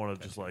smile. And I don't want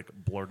to just like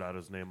blurt out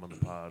his name on the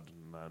pod,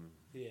 and then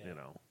Yeah.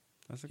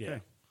 That's okay. Yeah.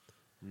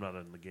 I'm not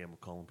in the game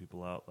of calling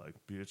people out like,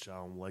 bitch, I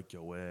don't like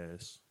your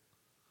ass.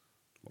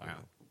 Wow,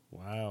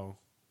 Wow.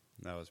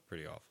 that was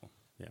pretty awful.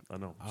 Yeah. I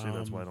know. See,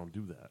 that's why I don't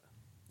do that.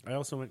 I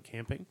also went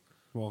camping.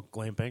 Well,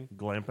 glamping.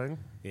 Glamping?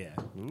 Yeah.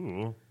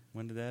 Ooh.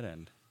 When did that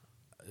end?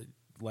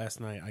 Last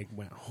night I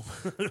went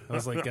home. I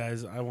was like,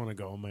 guys, I want to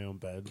go in my own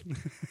bed.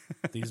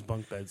 These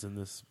bunk beds in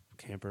this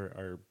camper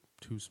are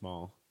too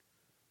small.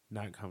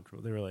 Not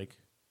comfortable. They were like,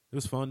 it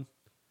was fun,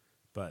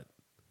 but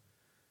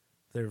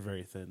they were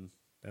very thin.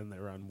 And they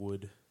were on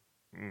wood,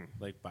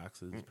 like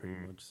boxes, pretty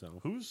much. So,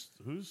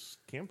 Whose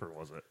camper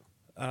was it?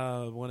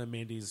 one of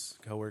Mandy's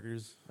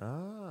coworkers.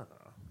 Ah.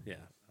 Yeah.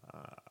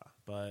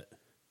 But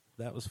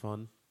that was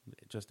fun.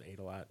 It just ate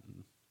a lot.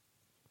 And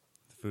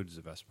The food's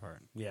the best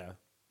part. yeah.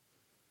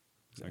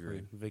 Exactly.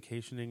 Agreed.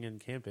 Vacationing and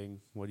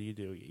camping. What do?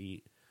 You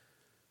eat.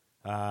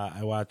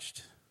 I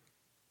watched.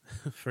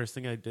 First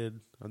thing I did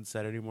on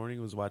Saturday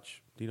morning was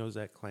watch. Do you know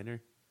Zach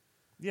Kleiner?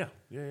 Yeah.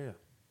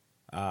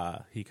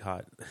 He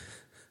caught.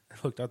 I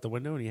looked out the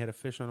window and he had a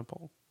fish on a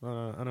pole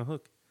on a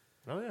hook.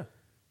 Oh, yeah.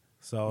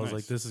 So I was Nice.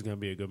 like, "This is going to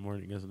be a good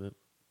morning, isn't it?"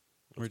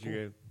 Where'd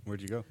you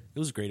go? It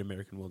was Great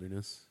American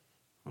Wilderness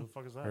Who the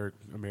fuck is that? or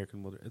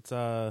American Wilderness. It's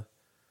off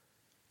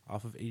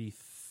of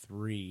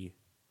 83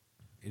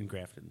 in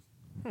Grafton.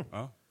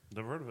 Oh,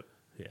 Never heard of it.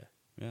 Yeah.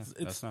 yeah, It's-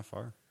 that's not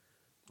far.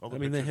 All the I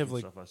mean, they pictures have and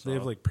like stuff I saw. they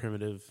have like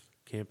primitive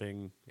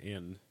camping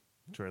and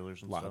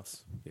trailers and lots.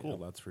 stuff. Yeah, Cool.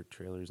 lots for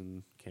trailers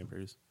and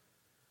campers.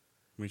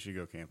 We should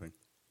go camping.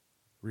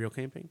 Real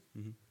camping,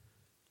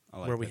 I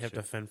like where we that have to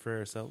shit. fend for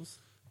ourselves.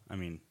 I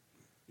mean,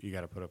 you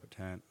got to put up a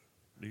tent.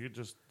 You could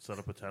just set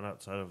up a tent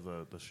outside of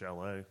the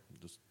chalet.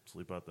 Just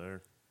sleep out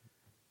there.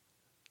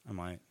 I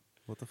might.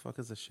 What the fuck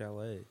is a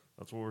chalet?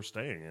 That's what we're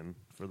staying in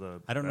for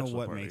the. I don't know bachelor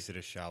what party. makes it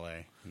a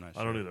chalet. I'm not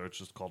sure. I don't either. It's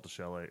just called the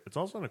chalet. It's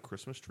also on a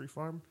Christmas tree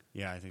farm.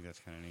 Yeah, I think that's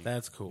kind of neat.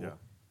 That's cool. Yeah.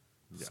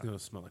 It's Yeah. gonna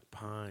smell like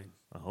pine.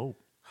 I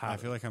hope. I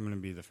feel like I'm going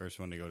to be the first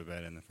one to go to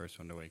bed and the first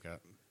one to wake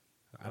up.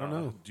 I don't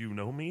know. Do you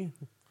know me?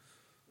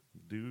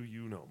 Do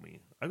you know me?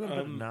 I go to bed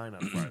at 9 on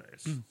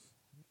Fridays.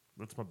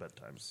 That's my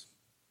bedtimes.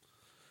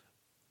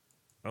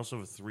 I also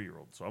have a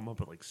 3-year-old, so I'm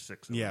up at like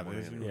 6 in Yeah, the but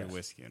morning. there's going to be Yes.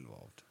 whiskey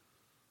involved.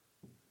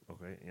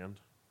 Okay, and?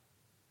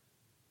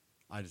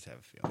 I just have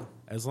a feeling.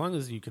 As long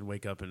as you can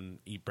wake up and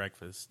eat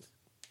breakfast,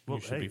 you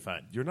should be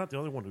fine. You're not the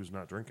only one who's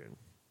not drinking.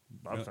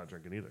 Bob's No. not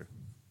drinking either.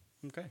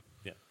 Okay.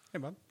 Yeah. Hey,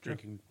 Bob.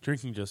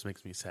 Drinking just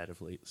makes me sad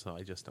of late, so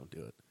I just don't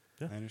do it.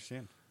 Yeah. I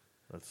understand.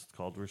 That's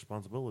called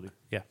responsibility.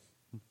 Yeah.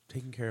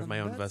 Taking care of my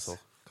own vessel.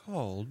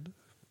 Called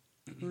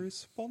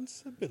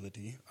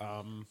responsibility.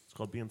 It's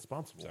called being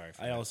responsible. Sorry.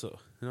 For I that. also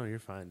no, you're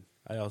fine.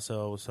 I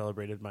also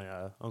celebrated my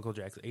Uncle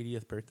Jack's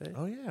 80th birthday.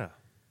 Oh, yeah.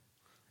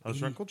 How's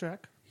your Uncle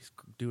Jack? He's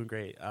doing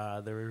great.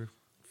 There were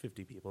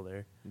 50 people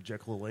there.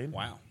 Jack LaLanne?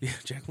 Wow. Yeah,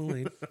 Jack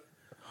LaLanne,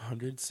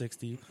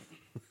 160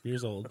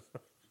 years old,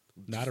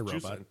 not a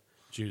robot,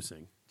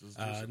 juicing. Just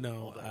juicing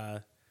all day.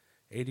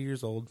 80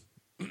 years old.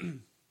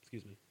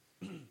 Excuse me.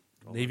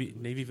 All Navy I do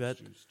is Navy vet.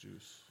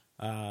 Juice.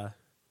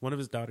 One of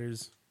his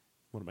daughters,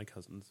 one of my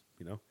cousins,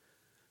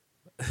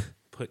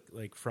 put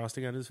like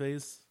frosting on his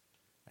face,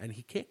 and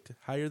he kicked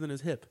higher than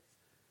his hip.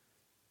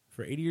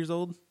 For 80 years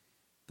old,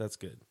 that's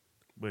good.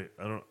 Wait,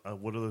 I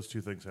don't. What do those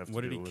two things have to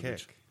What do did he with kick?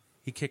 each-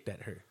 He kicked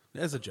at her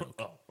as a joke.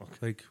 Oh, okay.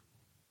 Like,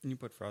 You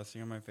put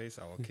frosting on my face,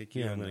 I will kick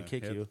you. yeah, I'm in going the to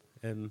kick hip. you.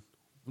 And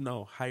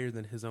no, higher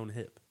than his own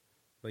hip.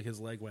 Like his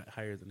leg went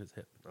higher than his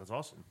hip. That's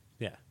awesome.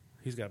 Yeah.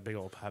 He's got a big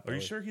old pop Are you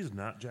belly. sure he's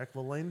not Jack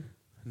LaLanne?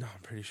 No,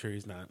 I'm pretty sure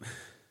he's not.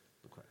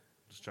 Okay,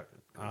 just checking.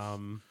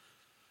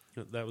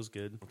 That was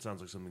good. It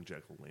sounds like something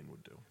Jack LaLanne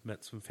would do.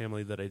 Met some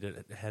family that I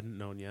hadn't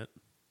known yet.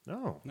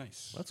 Oh,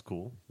 Nice. that's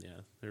cool.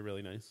 Yeah, they're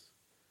really nice.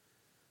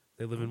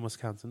 They live in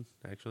Wisconsin,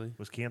 actually.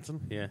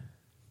 Wisconsin? Yeah,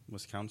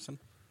 Wisconsin?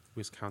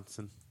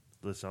 Wisconsin.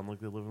 Do they sound like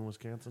they live in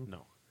Wisconsin?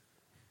 No,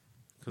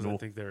 because I No.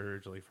 think they're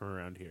originally from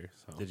around here.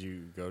 So Did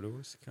you go to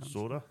Wisconsin?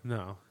 Soda?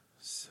 no,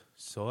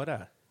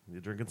 soda. You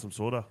drinking some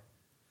soda?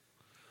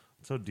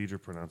 That's how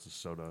Deidre pronounces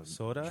soda. It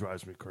Soda?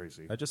 drives me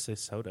crazy. I just say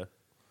soda.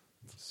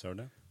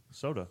 Soda?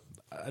 Soda.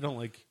 I don't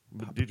like.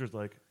 But Deidre's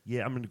like,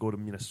 yeah, I'm going to go to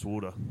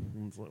Minnesota.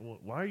 And it's like, well,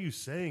 why are you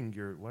saying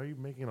why are you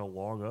making a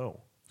long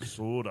O?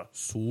 Soda.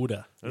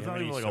 Soda. That's Yeah, not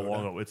even any like soda. a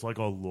long O. It's like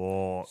a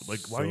long. Like,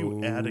 why are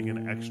you adding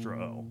an extra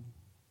O?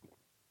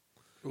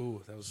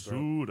 Ooh, that was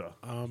throat.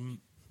 Soda.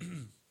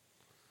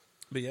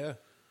 But yeah,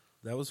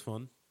 that was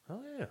fun.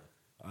 Hell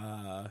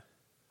yeah.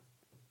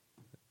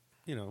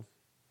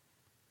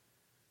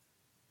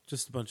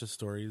 Just a bunch of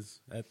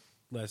stories at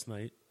last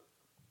night.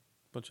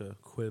 Bunch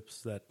of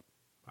quips that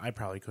I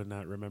probably could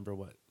not remember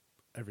what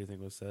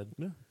everything was said.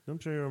 Yeah. I'm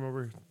sure you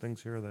remember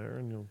things here or there,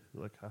 and you'll be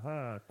like,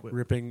 haha, quit.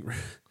 Ripping.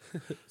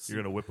 You're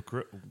going to whip a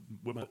crip.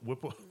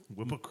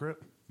 Whip a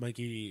crip.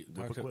 Mikey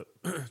Whip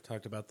a talked,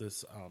 talked about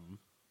this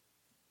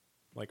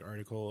like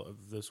article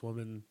of this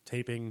woman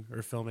taping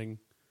or filming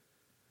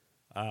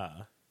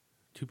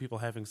two people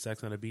having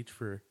sex on a beach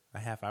for a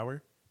half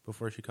hour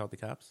before she called the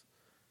cops.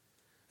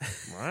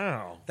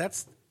 Wow.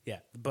 That's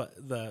but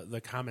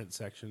the comment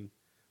section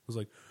was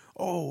like,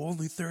 "Oh,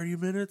 only 30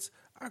 minutes?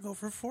 I go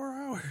for 4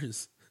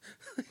 hours."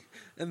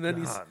 and then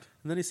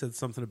he said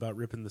something about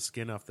ripping the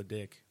skin off the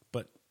dick,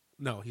 but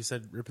no, he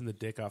said ripping the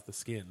dick off the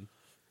skin.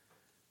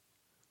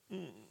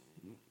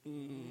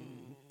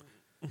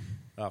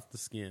 Off the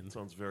skin.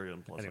 Sounds very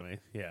unpleasant. Anyway,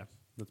 yeah,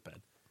 that's bad.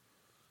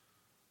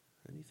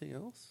 Anything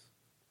else?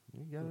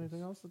 You got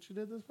anything else that you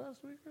did this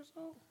past week or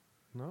so?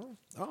 No?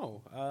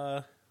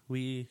 Oh,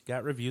 we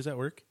got reviews at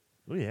work.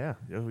 Oh, yeah.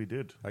 Yeah, we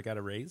did. I got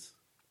a raise.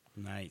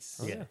 Nice.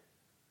 Oh, yeah. yeah.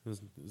 It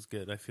was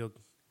good. I feel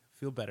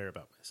better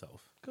about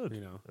myself. Good.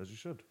 You know. As you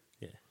should.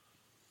 Yeah.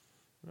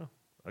 Yeah.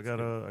 I got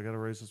a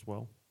raise as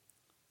well.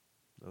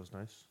 That was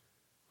nice.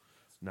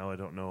 Now I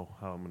don't know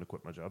how I'm going to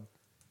quit my job.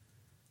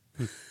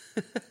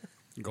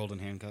 Golden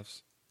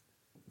handcuffs.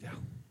 Yeah.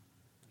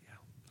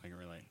 I can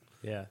relate.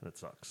 Yeah. That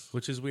sucks.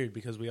 Which is weird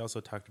because we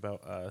also talked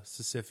about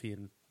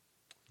Sisyphean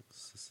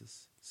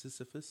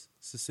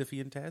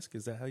task.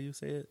 Is that how you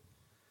say it?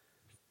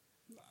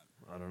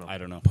 I don't know. I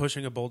don't know.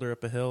 Pushing a boulder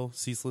up a hill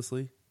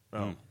ceaselessly,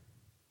 Oh.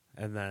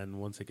 and then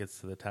once it gets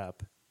to the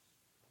top,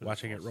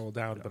 watching it roll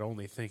down, Yeah. but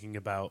only thinking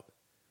about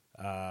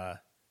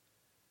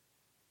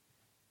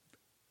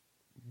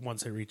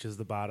once it reaches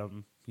the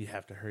bottom, you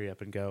have to hurry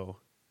up and go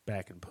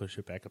back and push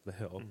it back up the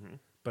hill,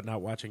 but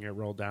not watching it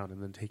roll down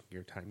and then taking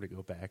your time to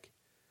go back.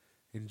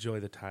 Enjoy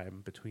the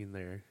time between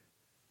there.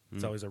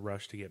 It's always a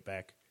rush to get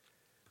back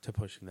to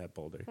pushing that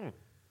boulder.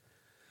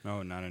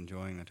 No, not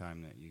enjoying the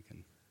time that you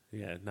can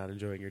Yeah, not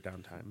enjoying your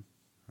downtime.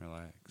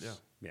 relax. Yeah.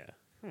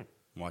 Yeah,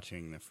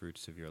 Watching the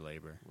fruits of your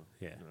labor.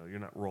 yeah, You know, you're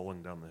not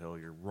rolling down the hill.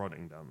 You're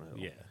running down the hill.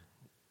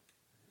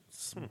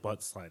 yeah.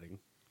 Butt sliding.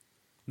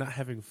 Not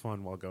having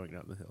fun while going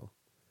down the hill.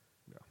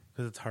 Yeah.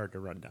 Because it's hard to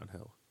run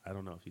downhill. I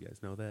don't know if you guys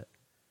know that.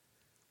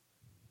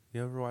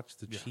 You ever watch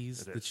the Yeah,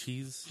 cheese it the is.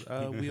 cheese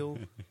wheel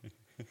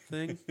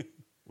thing?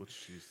 Which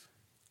she's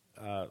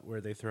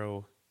Where they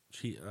throw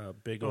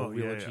big Oh, old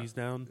wheel yeah, of yeah. cheese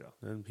down,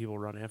 Yeah. and people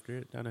run after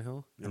it down a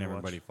hill. You and ever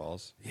everybody watch-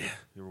 falls. You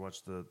ever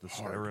watch the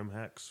Hard. Skyrim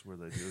hacks where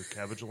they do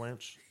cabbage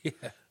lanch?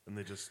 Yeah. And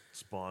they just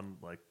spawn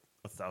like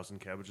 1,000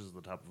 cabbages at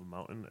the top of a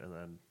mountain and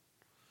then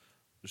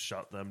just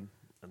shot them,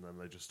 and then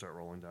they just start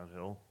rolling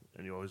downhill.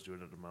 And you always do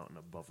it at a mountain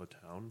above a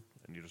town,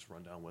 and you just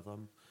run down with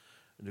them,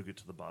 and you get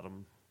to the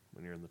bottom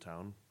when you're in the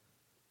town,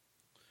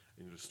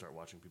 and you just start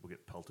watching people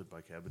get pelted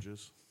by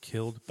cabbages.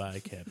 Killed by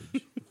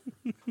cabbage.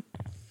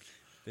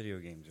 Video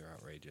games are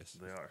outrageous.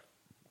 They are,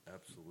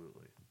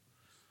 absolutely.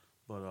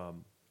 But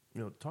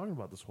talking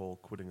about this whole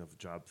quitting of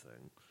job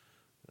thing,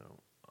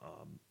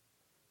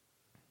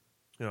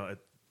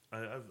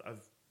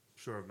 I've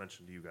sure I've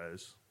mentioned to you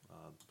guys,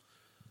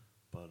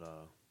 but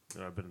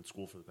I've been in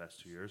school for the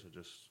past 2 years. I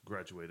just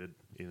graduated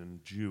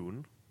in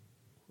June,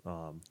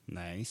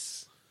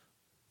 Nice.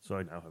 so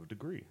I now have a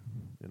degree.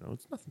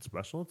 It's nothing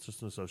special. It's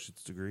just an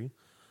associate's degree.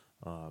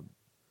 But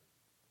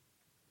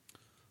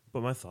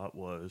my thought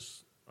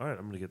was, all right,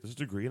 I'm going to get this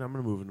degree and I'm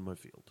going to move into my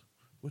field,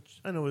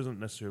 which I know isn't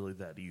necessarily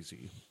that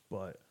easy.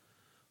 But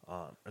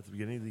at the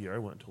beginning of the year, I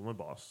went and told my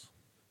boss,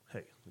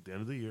 hey, at the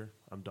end of the year,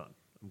 I'm done.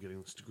 I'm getting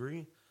this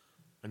degree.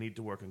 I need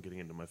to work on getting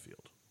into my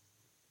field.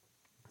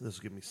 This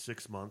will give me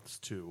 6 months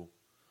to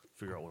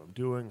figure out what I'm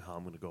doing, how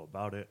I'm going to go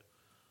about it.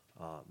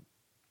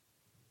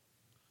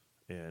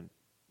 And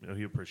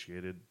he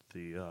appreciated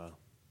the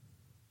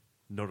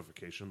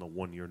notification, the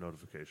 1-year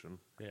notification.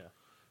 Yeah.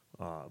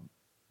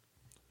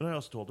 And I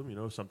also told him,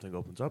 if something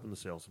opens up in the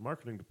sales and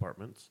marketing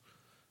departments,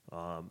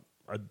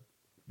 I'd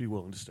be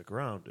willing to stick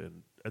around.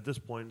 And at this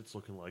point, it's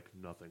looking like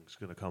nothing's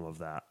going to come of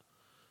that.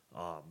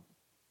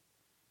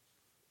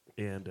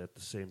 And at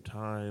the same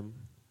time,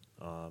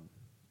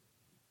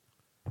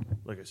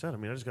 like I said, I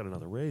just got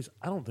another raise.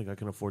 I don't think I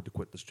can afford to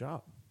quit this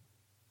job.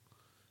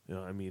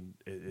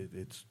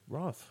 It's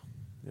rough.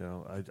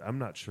 I'm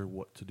not sure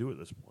what to do at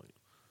this point.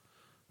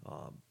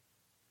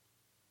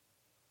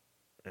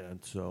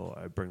 And so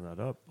I bring that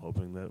up,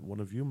 hoping that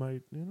one of you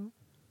might,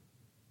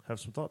 have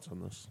some thoughts on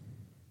this.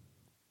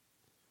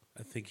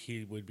 I think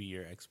he would be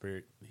your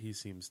expert. He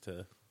seems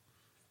to.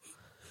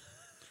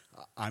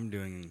 I'm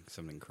doing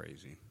something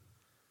crazy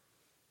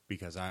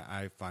because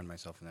I find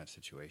myself in that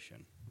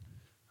situation.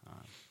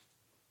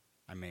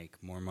 I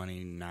make more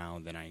money now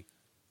than I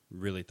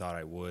really thought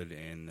I would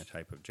in the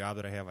type of job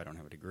that I have. I don't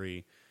have a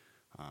degree,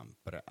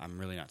 but I'm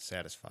really not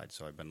satisfied,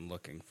 so I've been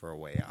looking for a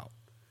way out.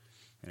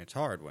 And it's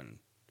hard when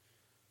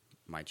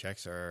my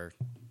checks are,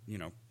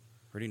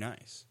 pretty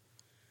nice.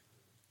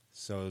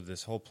 So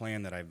this whole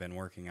plan that I've been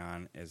working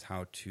on is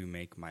how to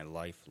make my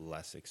life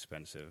less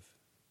expensive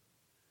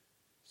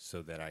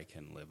so that I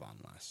can live on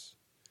less.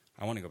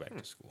 I want to go back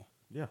to school.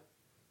 Yeah.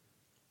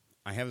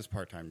 I have this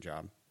part-time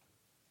job.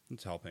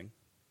 It's helping.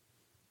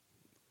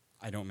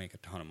 I don't make a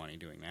ton of money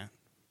doing that,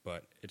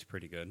 but it's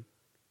pretty good.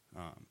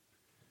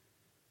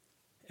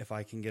 If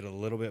I can get a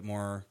little bit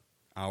more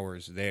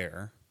hours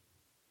there,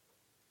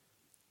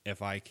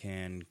 if I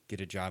can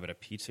get a job at a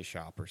pizza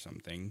shop or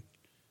something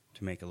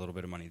to make a little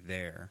bit of money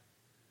there,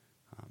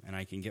 and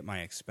I can get my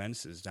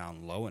expenses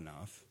down low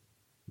enough,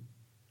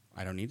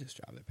 I don't need this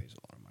job that pays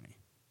a lot of money.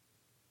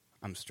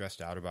 I'm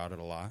stressed out about it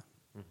a lot.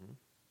 Mm-hmm.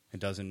 It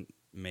doesn't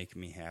make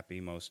me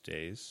happy most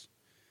days.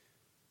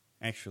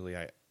 Actually,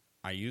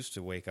 I used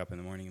to wake up in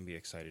the morning and be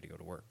excited to go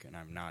to work, and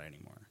I'm not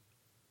anymore.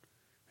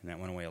 And that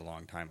went away a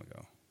long time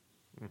ago.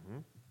 Mm-hmm.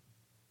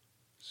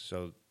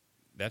 So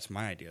that's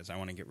my idea, is I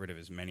want to get rid of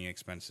as many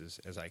expenses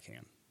as I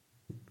can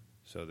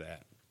so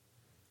that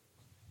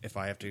if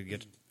I have to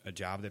get a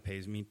job that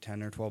pays me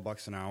 $10 or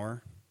 $12 an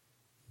hour,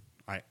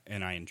 I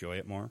enjoy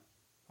it more,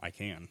 I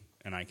can,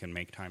 and I can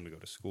make time to go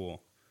to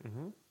school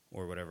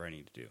or whatever I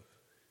need to do.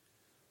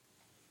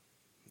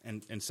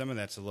 And some of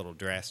that's a little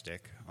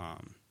drastic.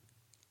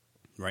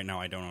 Right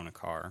now I don't own a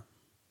car.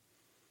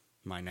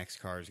 My next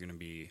car is going to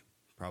be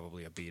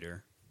probably a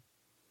beater.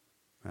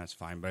 That's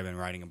fine, but I've been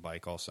riding a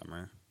bike all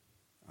summer.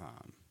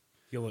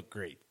 You look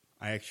great.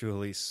 I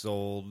actually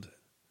sold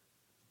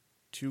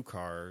 2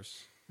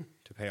 cars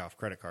to pay off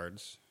credit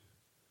cards.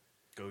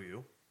 Go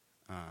you.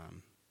 I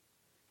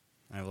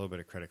have a little bit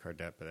of credit card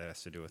debt, but that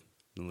has to do with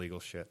the legal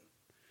shit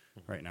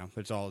right now.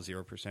 But it's all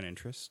 0%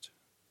 interest.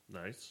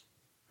 Nice.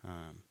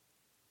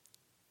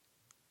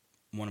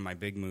 One of my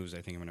big moves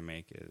I think I'm going to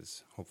make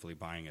is hopefully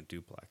buying a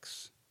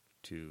duplex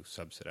to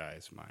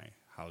subsidize my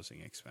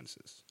housing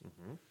expenses.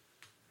 Mm-hmm.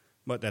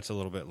 But that's a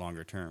little bit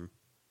longer term.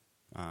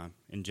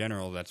 In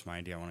general, that's my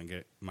idea. I want to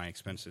get my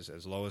expenses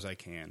as low as I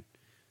can,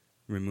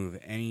 remove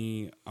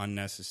any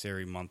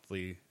unnecessary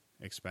monthly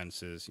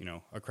expenses.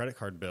 A credit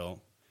card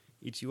bill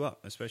eats you up,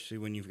 especially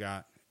when you've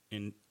got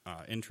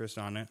interest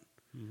on it.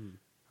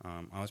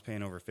 Mm-hmm. I was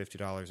paying over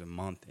 $50 a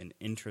month in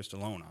interest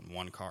alone on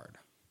one card.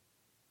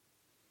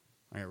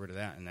 I got rid of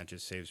that, and that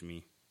just saves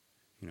me,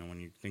 when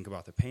you think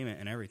about the payment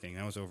and everything,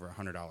 that was over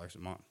 $100 a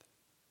month.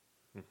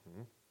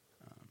 Mm-hmm.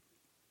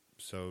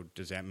 So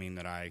does that mean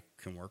that I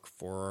can work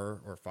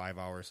 4 or 5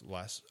 hours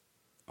less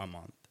a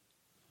month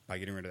by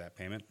getting rid of that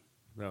payment?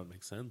 That would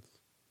make sense.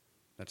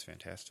 That's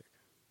fantastic.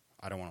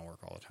 I don't want to work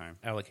all the time.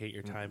 Allocate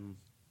your time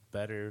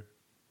better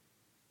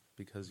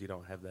because you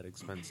don't have that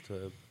expense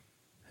to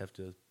have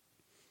to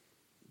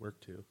work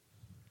to.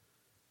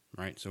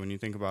 Right. So when you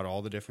think about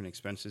all the different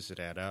expenses that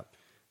add up,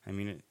 I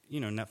mean,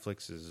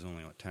 Netflix is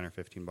only what, $10 or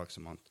 $15 a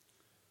month.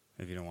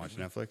 If you don't watch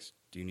Netflix,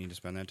 do you need to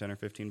spend that $10 or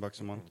 $15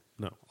 a month?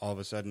 No. All of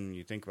a sudden,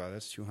 you think about it,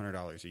 that's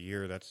 $200 a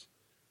year. That's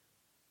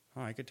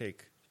I could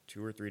take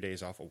 2 or 3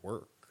 days off of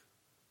work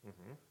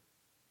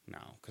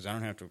now because I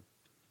don't have to.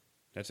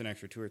 That's an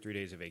extra 2 or 3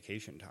 days of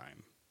vacation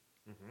time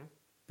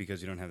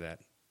because you don't have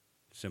that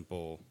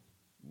simple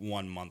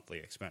one monthly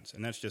expense,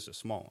 and that's just a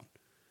small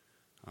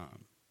one.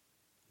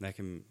 That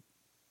can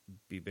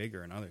be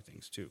bigger in other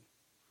things too.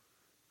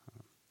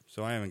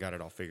 So I haven't got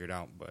it all figured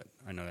out, but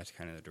I know that's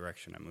kind of the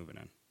direction I'm moving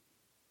in.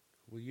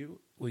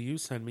 Will you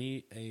send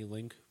me a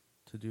link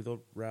to do the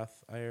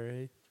Roth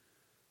IRA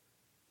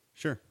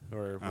Sure.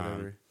 or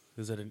whatever?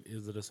 Is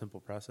it a simple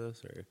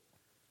process or?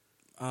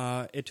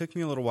 It took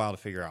me a little while to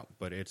figure out,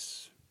 but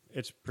it's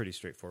pretty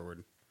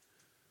straightforward.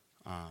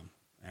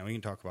 And we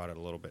can talk about it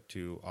a little bit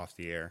too off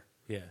the air.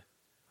 Yeah.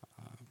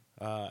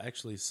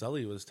 Actually,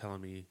 Sully was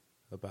telling me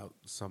about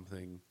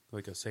something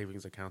like a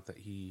savings account that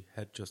he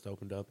had just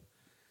opened up,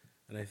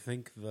 and I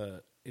think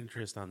the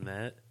interest on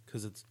that,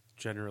 because it's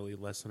generally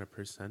less than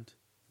 1%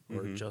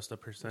 or just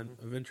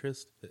 1% of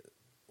interest,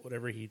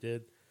 whatever he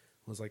did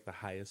was like the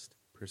highest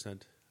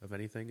percent of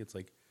anything. It's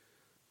like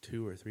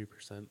 2 or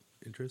 3%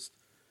 interest.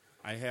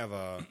 I have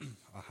a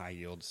high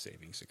yield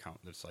savings account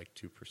that's like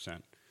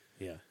 2%.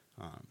 Yeah.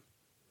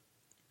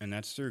 And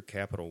that's through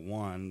Capital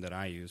One that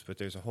I use, but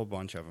there's a whole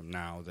bunch of them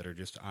now that are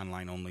just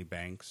online only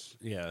banks.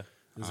 Yeah.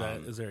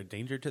 Is there a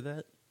danger to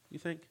that, you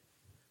think?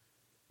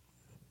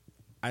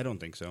 I don't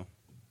think so.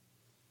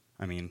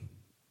 I mean,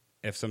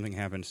 if something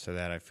happens to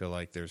that, I feel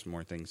like there's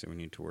more things that we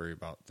need to worry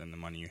about than the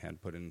money you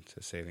had put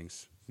into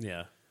savings.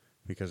 Yeah.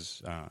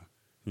 Because,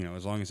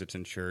 as long as it's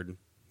insured,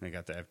 they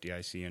got the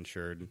FDIC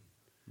insured,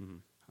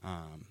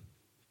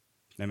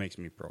 that makes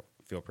me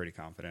feel pretty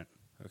confident.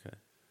 Okay.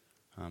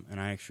 And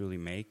I actually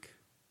make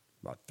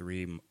about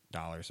 $3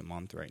 a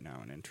month right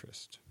now in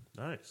interest.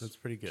 Nice. That's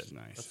pretty good. Which is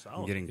nice. That's solid.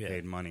 I'm getting Yeah.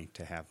 paid money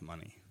to have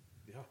money.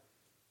 Yeah.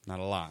 Not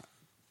a lot,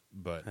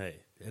 but Hey,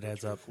 it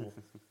adds up.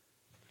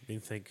 You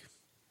think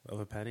of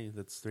a penny,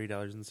 that's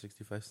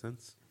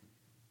 $3.65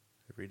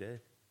 every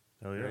day.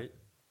 Hell yeah. Right?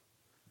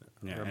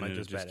 yeah, Or am and I it'll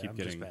just just bad? keep I'm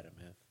getting just bad at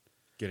math.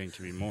 getting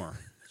to be more.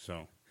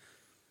 So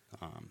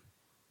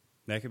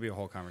that could be a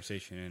whole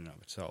conversation in and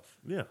of itself.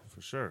 Yeah,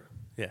 for sure.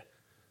 Yeah.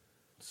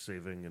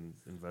 Saving and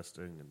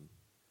investing and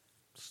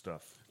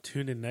stuff.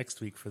 Tune in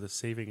next week for the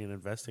Saving and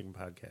Investing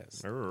podcast.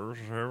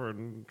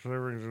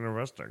 Savings and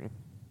investing.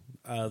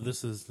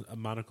 This is a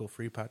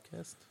monocle-free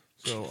podcast.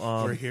 So,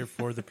 We're here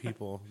for the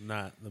people,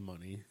 not the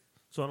money.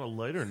 So on a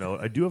lighter note,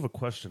 I do have a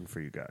question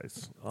for you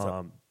guys.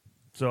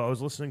 So I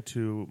was listening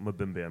to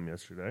Mabim Bam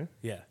yesterday.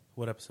 Yeah.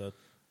 What episode?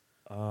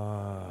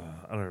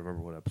 I don't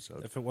remember what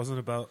episode. If it wasn't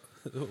about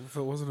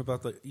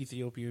the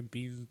Ethiopian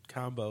bean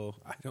combo,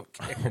 I don't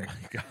care. Oh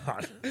my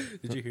god!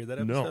 Did you hear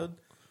that No. episode?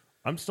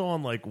 I'm still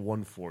on like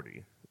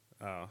 140.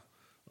 Oh.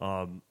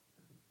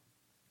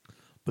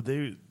 But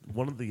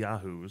one of the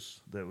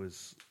Yahoos it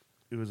was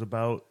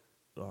about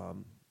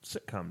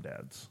sitcom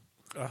dads.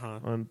 Uh-huh.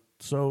 And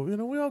so,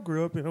 we all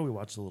grew up, we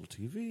watched a little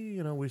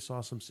TV, we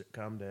saw some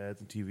sitcom dads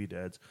and TV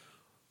dads.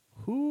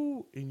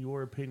 Who, in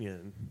your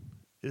opinion,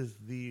 is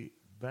the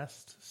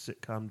best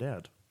sitcom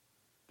dad?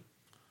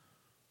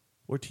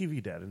 Or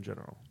TV dad in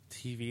general?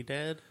 TV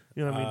dad?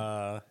 You know what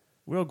I mean?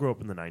 We all grew up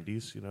in the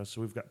 90s,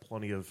 so we've got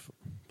plenty of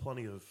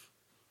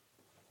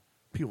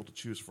people to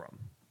choose from.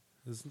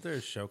 Isn't there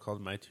a show called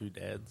My Two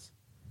Dads?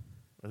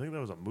 I think that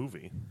was a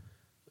movie.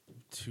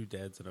 2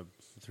 dads and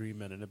 3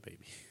 men and a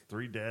baby.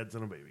 3 dads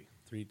and a baby.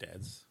 3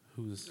 dads.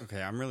 Who's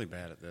Okay, I'm really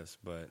bad at this,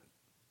 but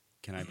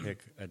can I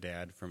pick a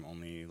dad from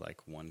only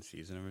like one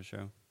season of a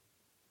show?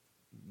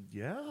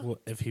 Yeah? well,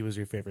 if he was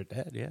your favorite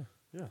dad? Yeah.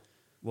 Yeah.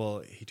 Well,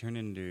 he turned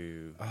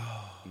into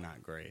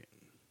not great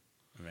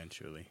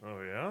eventually.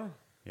 Oh, yeah?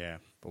 Yeah,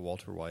 but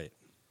Walter White,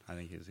 I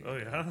think he's a Oh,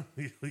 good yeah? dad.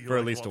 You For at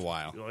like least a Walter-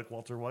 while. You like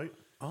Walter White?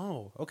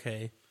 Oh,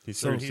 okay. He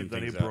So stirred some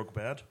then he things up. broke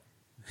bad?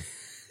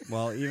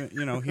 Well,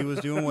 even, he was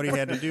doing what he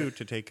had to do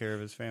to take care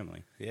of his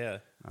family. Yeah.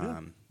 No,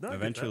 I get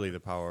Eventually, the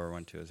power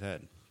went to his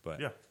head,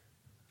 but Yeah.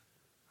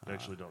 I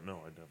actually don't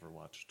know. I never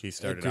watched. he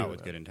started Dude, out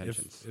with good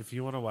intentions. If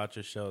you want to watch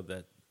a show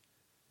that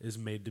is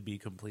made to be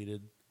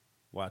completed,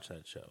 watch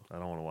that show. I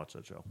don't want to watch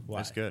that show. Why?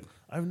 That's good.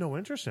 I have no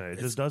interest in it. It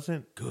It's just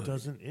doesn't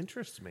good.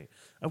 interest me.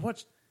 I've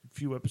watched a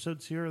few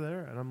episodes here or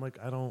there, and I'm like,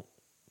 I don't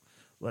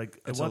like.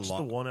 It's I a watched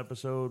the one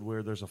episode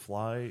where there's a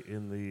fly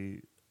in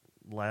the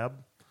lab,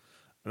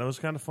 and that was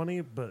kind of funny.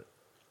 But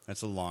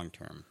That's a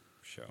long-term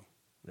show.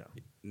 yeah,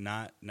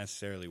 Not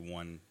necessarily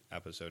one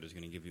episode is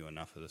going to give you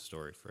enough of the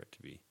story for it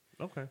to be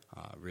okay,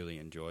 really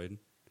enjoyed.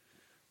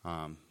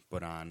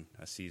 But on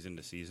a season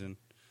to season,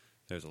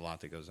 there's a lot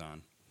that goes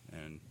on,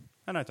 and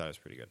I thought it was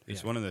pretty good.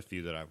 It's Yeah. one of the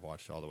few that I've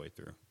watched all the way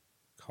through.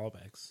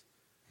 Callbacks.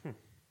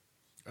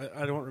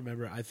 I don't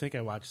remember. I think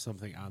I watched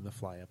something on the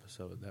Fly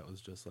episode that was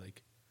just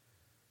like,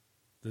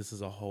 this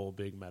is a whole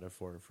big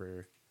metaphor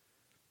for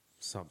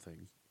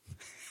something.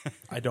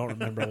 I don't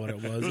remember what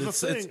it was. It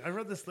was a thing. I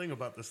read this thing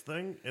about this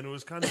thing, and it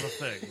was kind of a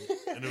thing.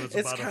 And it was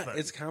about a thing.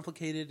 It's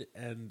complicated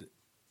and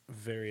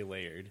very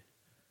layered.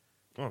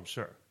 Oh, I'm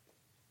sure.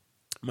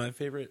 My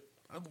favorite...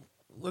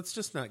 let's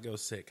just not go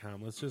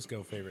sitcom. Let's just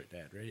go favorite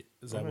dad, right?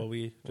 Is that what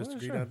we just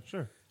agreed on?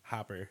 Sure.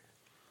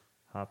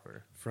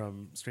 Hopper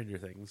from Stranger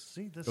Things.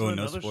 See, this Oh, is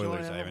no another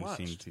spoilers. show I haven't watched.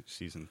 seen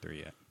season 3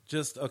 yet.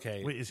 Just,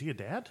 okay. Wait, is he a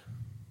dad?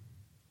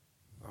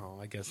 Oh,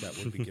 I guess that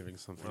would be giving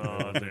something.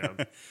 Oh, damn.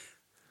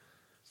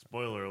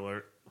 Spoiler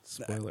alert.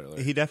 Spoiler alert.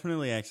 He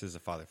definitely acts as a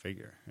father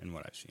figure in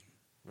what I've seen.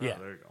 Oh, Yeah.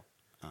 there you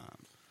go.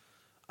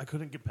 I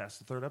couldn't get past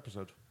the third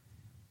episode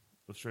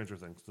of Stranger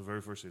Things, the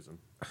very first season.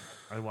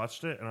 I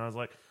watched it, and I was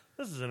like,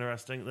 this is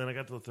interesting. Then I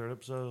got to the third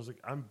episode. I was like,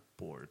 I'm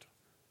bored.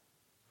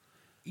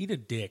 Eat a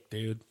dick,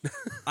 dude.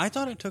 I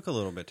thought it took a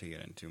little bit to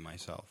get into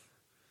myself.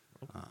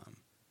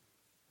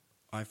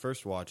 I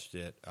first watched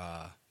it.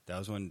 That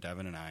was when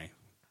Devin and I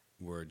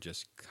were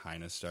just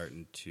kind of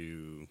starting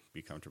to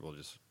be comfortable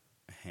just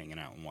hanging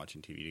out and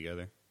watching TV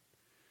together.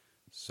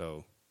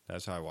 So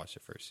that's how I watched the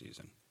first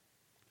season.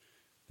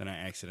 Then I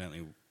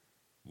accidentally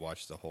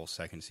watched the whole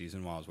second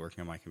season while I was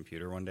working on my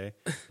computer one day,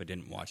 but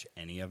didn't watch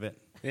any of it.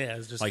 Yeah,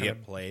 it's just Like kind it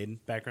of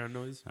played, background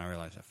noise. and I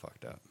realized I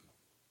fucked up.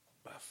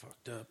 I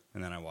fucked up.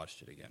 And then I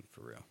watched it again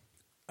for real.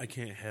 I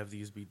can't have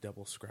these be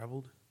double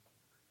scrabbled.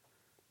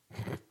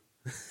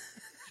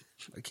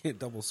 I can't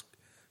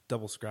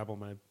double scrabble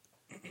my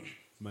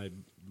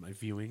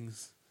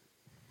viewings.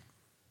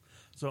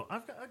 So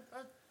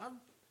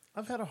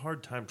I've had a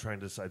hard time trying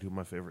to decide who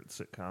my favorite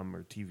sitcom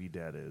or TV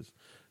dad is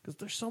because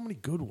there's so many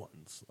good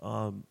ones.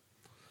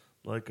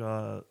 Like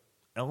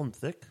Alan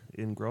Thicke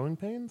in Growing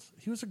Pains.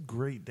 He was a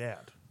great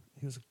dad.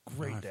 He was a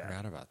great I dad.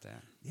 forgot about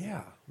that.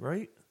 Yeah,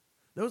 right.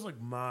 That was like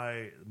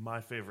my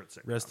favorite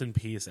sitcom. Rest in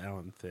peace,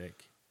 Alan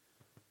Thicke.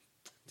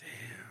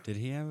 Did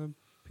he have a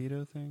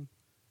pedo thing?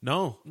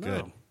 No,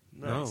 Good.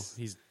 no, Nice.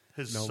 he's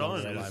His no son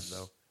longer is, alive,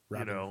 though.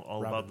 Robin-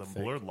 all Robin about them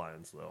Thicke. blurred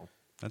lines, though.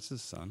 That's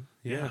his son.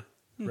 Yeah,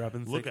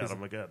 Robin. Look Thicke at is-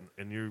 him again,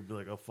 and you'd be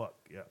like, "Oh fuck,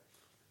 yeah."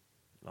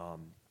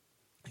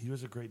 He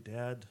was a great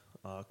dad.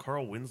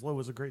 Carl Winslow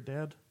was a great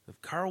dad.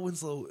 Carl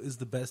Winslow is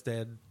the best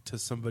dad to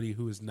somebody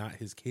who is not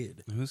his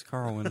kid. Who's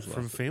Carl Winslow?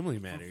 From Family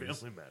From Matters.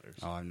 Family Matters.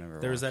 Oh, I've never.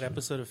 There was that watched it.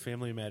 episode of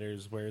Family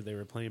Matters where they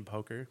were playing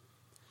poker,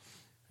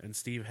 and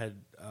Steve had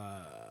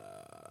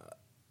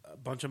a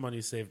bunch of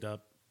money saved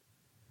up,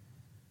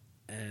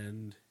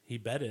 and he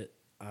bet it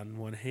on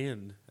one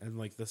hand, and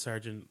like the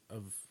sergeant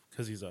of,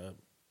 because he's a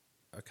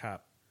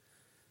cop,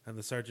 and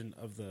the sergeant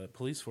of the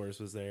police force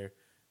was there,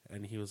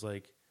 and he was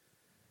like,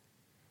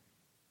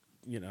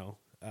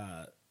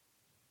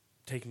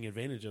 taking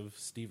advantage of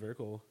Steve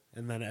Urkel,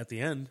 and then at the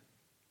end,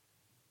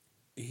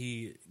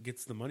 he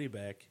gets the money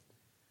back,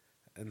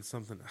 and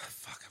something.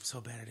 Fuck, I'm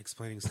so bad at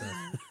explaining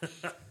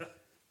stuff.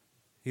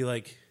 He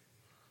like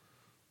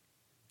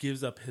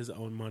gives up his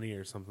own money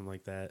or something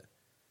like that,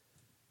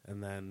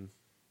 and then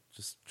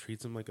just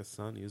treats him like a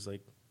son. He was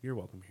like, "You're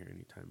welcome here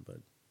anytime,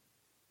 bud.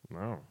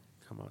 No,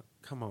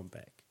 Come on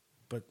back."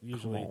 But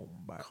usually, on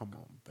back. come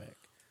on back.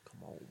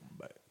 come on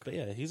back. But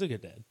yeah, he's a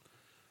good dad.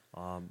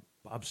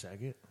 Bob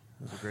Saget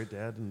was a great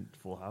dad in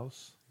Full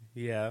House.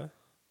 Yeah.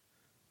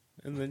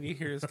 And then you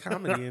hear his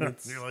comedy, and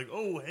it's And you're like,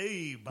 "Oh,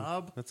 hey,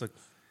 Bob." that's a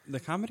The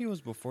comedy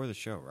was before the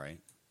show, right?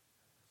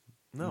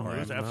 No, No, it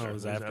was no, after. it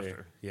was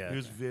after. Yeah. he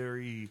was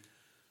very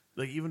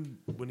like even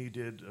when he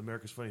did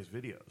America's Funniest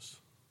Videos,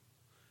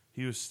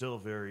 he was still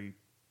very,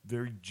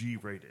 very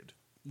G-rated,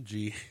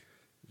 G.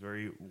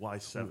 very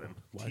Y7,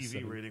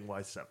 TV Y7. rating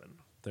Y7.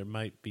 There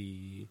might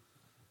be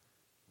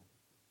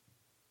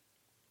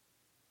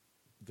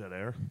Dead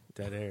air.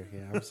 dead air.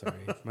 Yeah, I'm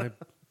sorry. My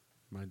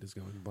mind is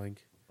going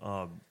blank.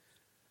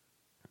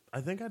 I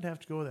think I'd have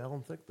to go with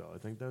Alan Thicke though. I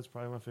think that's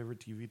probably my favorite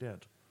TV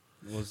dad.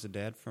 Was the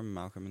dad from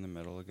Malcolm in the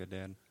Middle a good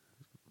dad?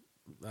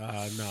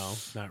 No,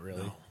 not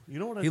really. You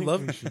know what I He think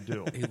loved- we should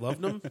do? He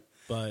loved him,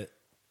 but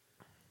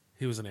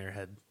he was an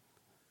airhead.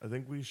 I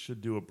think we should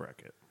do a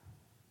bracket.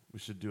 We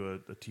should do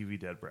a TV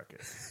dad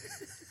bracket.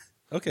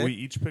 Okay. We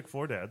each pick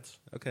 4 dads.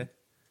 Okay.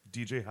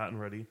 DJ Hot and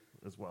Ready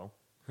as well.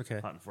 Okay.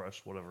 Hot and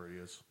Fresh, whatever he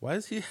is. Why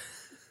is he?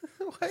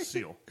 Why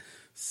Seal.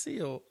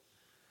 Seal?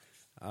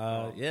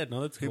 Yeah,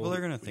 no, that's People cool. are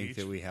going to think each-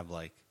 that we have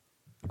like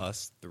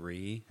us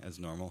 3 as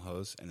normal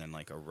hosts and then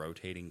like a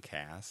rotating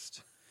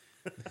cast.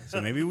 So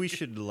maybe we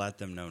should let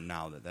them know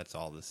now that that's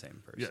all the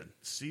same person. Yeah,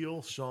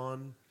 Seal,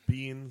 Sean,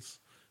 Beans,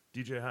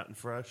 DJ Hot and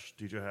Fresh,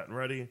 DJ Hot and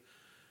Ready,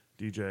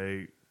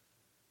 DJ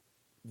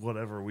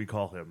whatever we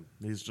call him.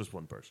 He's just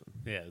one person.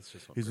 Yeah, it's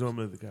just one He's person.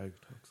 normally the guy who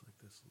talks like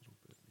this a little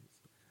bit.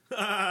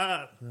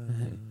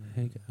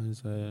 Hey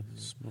guys,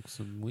 smoke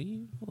some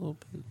weed a little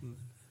bit.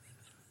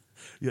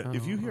 Yeah,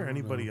 if you hear Oh,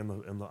 anybody on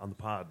the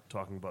pod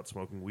talking about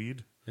smoking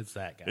weed, It's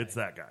that guy. it's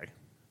that guy.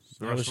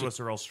 The I rest wish of it- us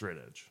are all straight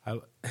edge.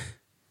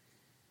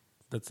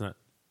 That's not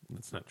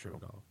true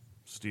at all.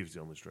 Steve's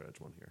the only straight edge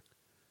one here.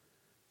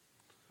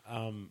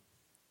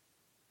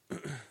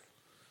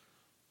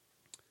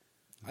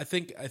 I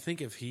think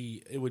if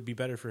it would be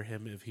better for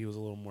him if he was a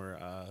little more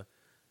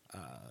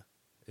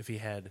if he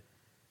had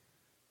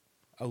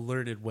a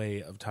learned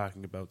way of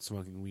talking about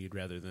smoking weed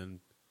rather than,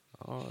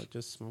 oh, I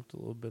just smoked a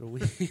little bit of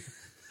weed.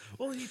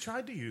 Well, he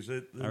tried to use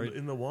it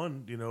in the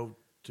one,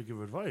 to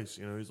give advice.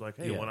 He's like,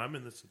 hey, Yeah. when I'm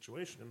in this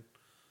situation.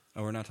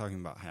 Oh, we're not talking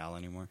about Hal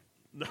anymore.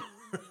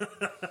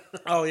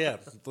 Oh, yeah.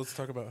 Let's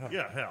talk about Hal.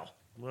 Yeah, Hal.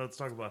 Let's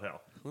talk about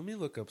Hal. Let me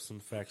look up some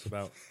facts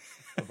about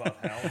About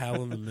Hal?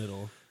 Hal in the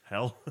Middle.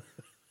 Hal?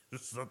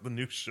 Is that the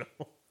new show?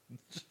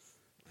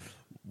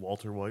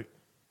 Walter White?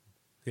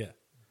 Yeah.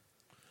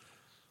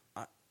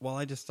 Well,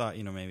 I just thought,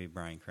 maybe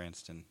Bryan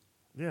Cranston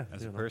Yeah.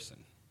 as a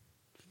person.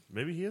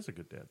 Maybe he is a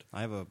good dad.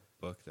 I have a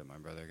book that my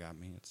brother got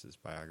me. It's his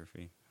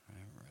biography. I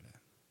haven't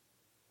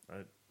read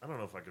it. I don't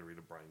know if I could read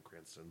a Bryan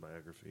Cranston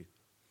biography.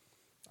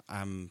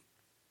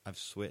 I've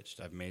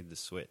switched. I've made the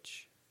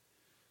switch.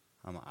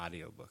 I'm an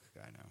audiobook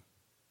guy now.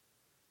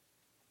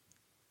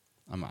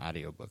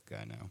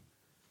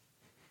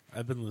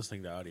 I've been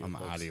listening to audiobooks. I'm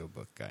an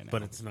audiobook guy now.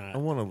 But it's not. I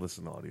want to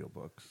listen to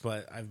audiobooks.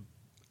 But I've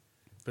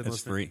been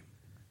it's listening.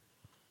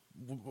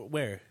 free.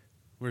 Where?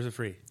 Where's it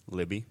free?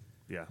 Libby.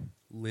 Yeah.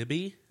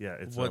 Libby? Yeah,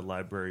 it's What- a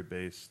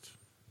library-based.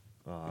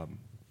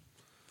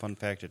 Fun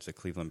fact, it's a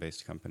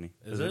Cleveland-based company.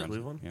 Is it it?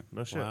 Cleveland? Yeah.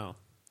 No shit. Wow.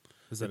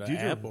 Is it an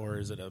Deidre- app or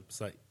is it a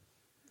site?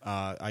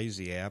 I use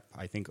the app.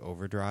 I think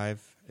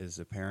Overdrive is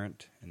the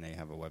parent, and they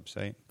have a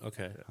website.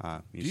 Okay.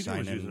 You Deidre sign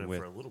was using in it with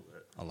for a little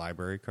bit. a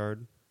library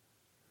card,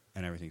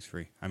 and everything's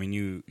free. I mean,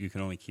 you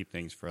can only keep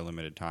things for a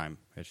limited time.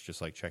 It's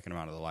just like checking them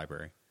out of the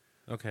library.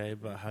 Okay,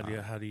 but how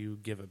do you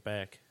give it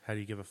back? How do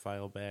you give a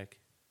file back?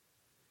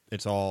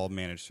 It's all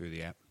managed through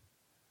the app.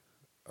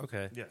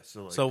 Okay. Yeah,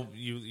 so like, So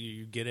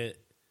you get it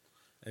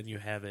and you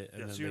have it and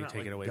yeah, then so you're they not take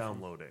like it away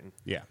downloading.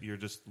 Yeah. You're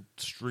just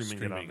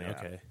streaming it on the app.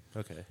 Okay.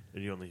 Okay.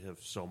 And you only have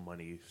so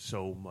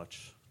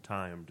much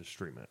time to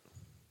stream it.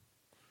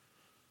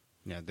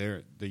 Yeah,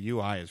 the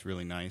UI is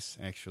really nice.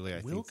 Actually, I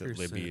think that Libby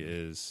Wilkerson.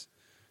 is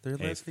Their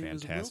Hey, last name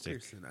fantastic.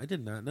 is Wilkerson. I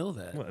did not know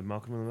that. What,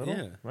 Malcolm in the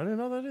Middle? Yeah. I didn't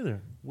know that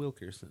either.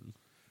 Wilkerson.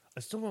 I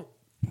still don't.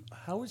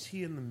 How is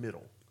he in the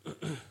middle?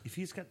 If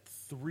he's got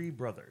 3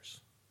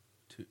 brothers.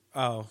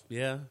 Oh,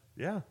 yeah.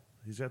 Yeah,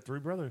 he's got 3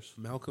 brothers.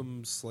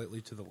 Malcolm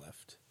slightly to the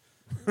left.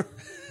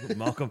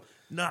 Malcolm,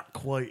 not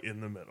quite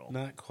in the middle.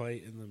 Not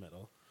quite in the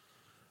middle.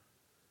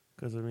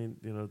 Because,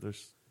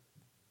 there's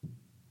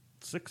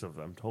 6 of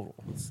them total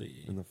Let's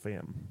see. in the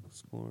fam.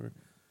 Explore.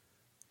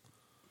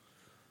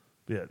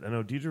 But yeah, I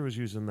know Deidre was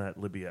using that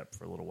Libby app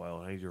for a little while.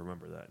 And I need to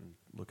remember that and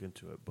look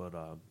into it. But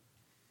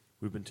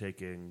we've been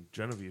taking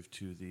Genevieve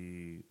to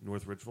the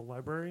North Ridgeville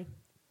Library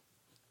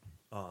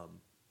on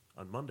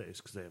Mondays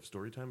because they have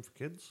story time for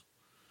kids.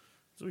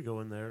 So we go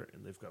in there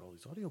and they've got all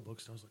these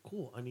audiobooks. And I was like,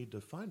 cool, I need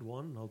to find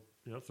one.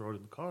 And I'll throw it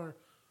in the car.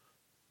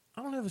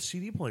 I don't have a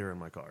CD player in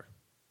my car,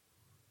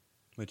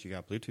 But you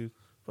got Bluetooth.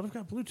 but I've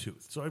got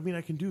Bluetooth. So,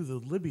 I can do the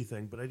Libby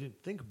thing, but I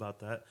didn't think about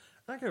that.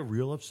 And I got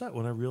real upset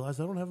when I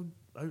realized I don't have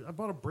I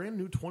bought a brand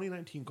new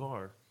 2019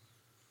 car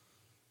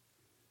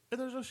and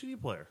there's no CD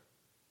player.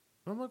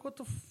 And I'm like, what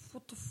the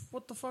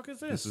fuck is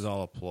this? This is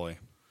all a ploy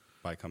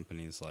by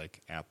companies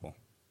like Apple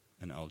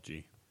and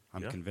LG.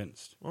 I'm Yeah.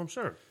 convinced. Well, I'm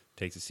sure.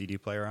 Take the CD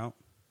player out.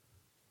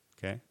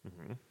 Okay?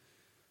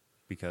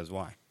 Because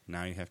why?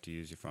 Now you have to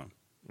use your phone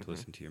to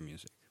listen to your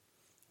music.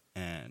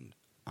 And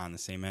on the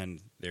same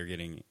end, they're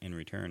getting in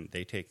return,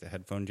 they take the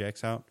headphone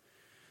jacks out.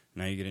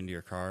 Now you get into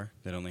your car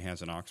that only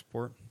has an aux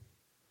port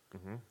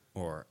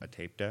or a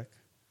tape deck,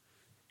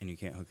 and you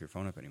can't hook your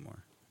phone up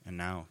anymore. And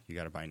now you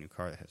got to buy a new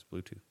car that has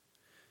Bluetooth.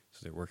 So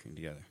they're working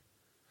together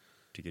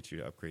to get you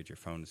to upgrade your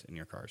phones in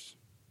your cars.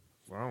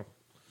 Wow.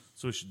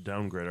 So we should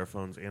downgrade our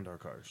phones and our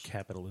cars.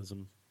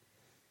 Capitalism.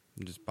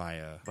 And just buy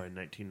a. By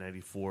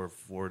 1994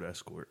 Ford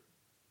Escort.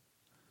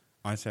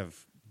 I just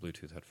have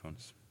Bluetooth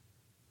headphones.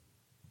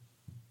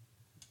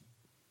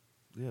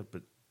 Yeah,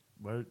 but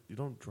why you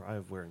don't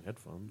drive wearing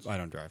headphones? I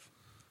don't drive.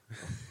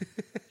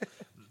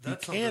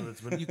 That's You can, something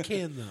that's been. you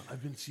can though.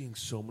 I've been seeing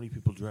so many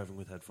people driving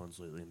with headphones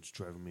lately, and it's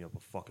driving me up a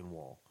fucking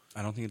wall.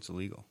 I don't think it's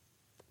illegal.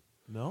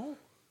 No,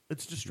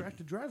 it's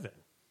distracted driving.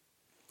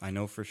 I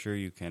know for sure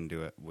you can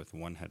do it with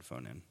one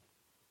headphone in.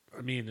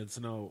 I mean, it's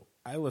no.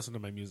 I listen to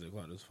my music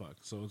loud as fuck,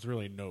 so it's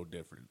really no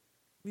different.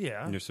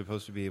 Yeah, And you're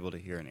supposed to be able to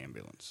hear an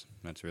ambulance.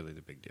 That's really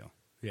the big deal.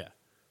 Yeah.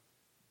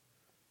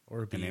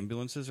 Or And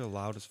ambulances are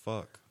loud as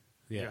fuck.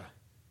 yeah. Yeah.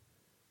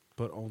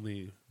 But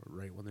only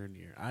right when they're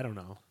near. I don't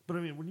know. but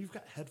when you've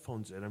got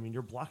headphones in,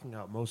 you're blocking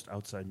out most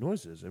outside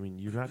noises.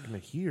 You're not going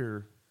to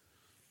hear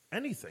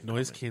anything.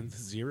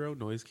 Zero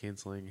noise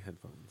canceling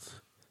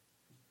headphones.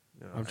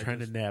 You know, I'm trying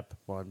to nap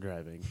while I'm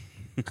driving.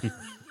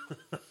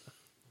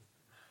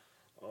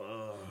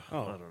 I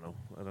don't know.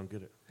 I don't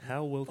get it.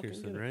 Hal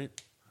Wilkerson, get it.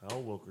 right?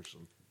 Hal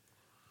Wilkerson.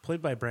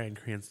 Played by Bryan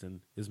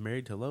Cranston, is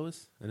married to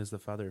Lois and is the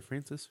father of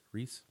Francis,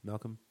 Reese,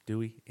 Malcolm,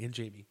 Dewey, and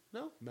Jamie.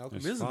 No, Malcolm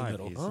There's is in the 5.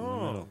 middle. He's in the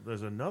Oh, middle.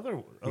 there's another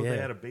one. Oh, Yeah. they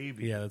had a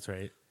baby. Yeah, that's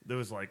right. There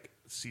was like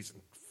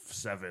season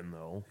 7,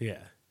 though.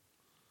 Yeah.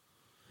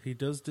 He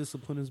does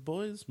discipline his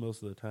boys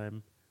most of the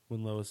time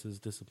when Lois is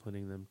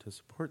disciplining them to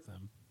support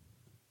them.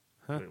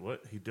 Huh? Wait,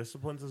 what? He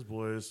disciplines his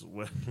boys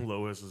when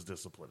Lois is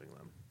disciplining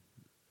them.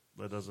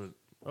 That doesn't.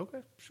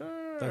 Okay,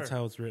 sure. That's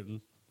how it's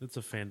written. It's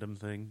a fandom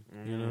thing,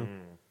 you know.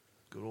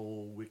 Good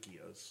old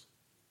Wikias.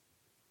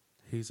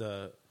 He's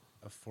a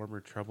former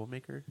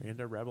troublemaker and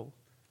a rebel.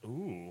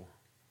 Ooh.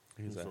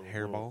 He's a little-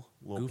 hairball,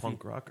 little goofy,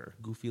 punk rocker.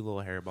 goofy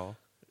little hairball.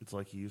 It's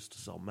like he used to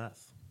sell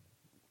meth.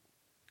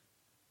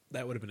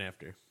 That would have been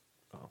after.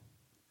 Oh.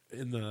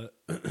 In the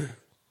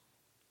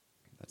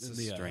That's a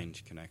the,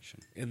 strange connection.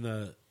 in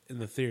the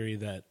theory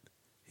that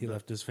he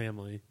left his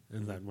family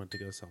and then went to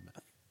go sell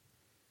meth.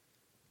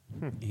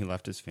 He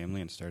left his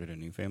family and started a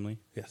new family.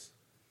 Yes,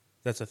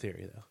 that's a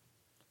theory though.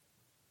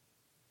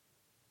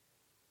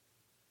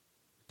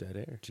 Dead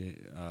air.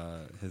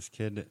 His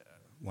kid.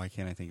 Why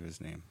can't I think of his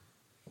name?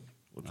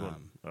 Which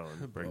one? Oh,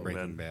 in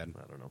Breaking Bad.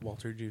 I don't know.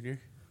 Walter Jr.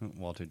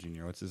 Walter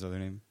Jr. What's his other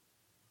name?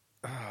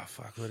 Ah,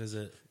 fuck. What is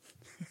it?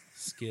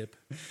 Skip.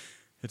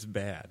 It's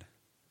bad.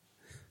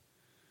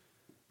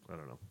 I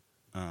don't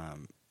know.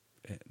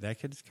 That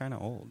kid's kind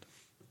of old.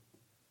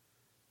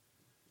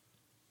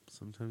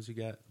 Sometimes you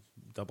got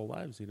double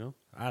lives, you know.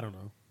 I don't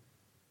know.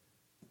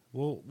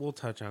 We'll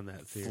touch on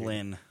that theory.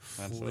 Flynn.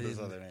 That's what his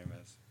Flynn. other name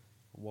is.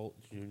 Walt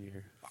Jr.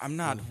 I'm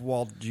not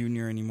Walt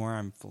Jr. anymore.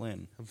 I'm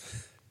Flynn.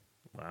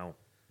 Wow.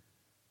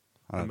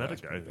 Oh, I that met a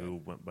was guy pretty bad.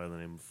 who went by the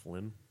name of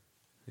Flynn.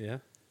 Yeah.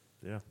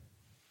 Yeah.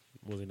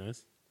 Was he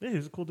nice? Yeah, he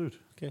was a cool dude.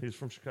 Okay. He's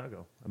from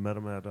Chicago. I met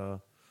him at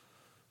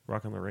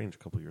Rock on the Range a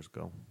couple years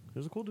ago. He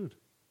was a cool dude.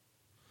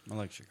 I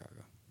like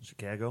Chicago.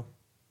 Chicago.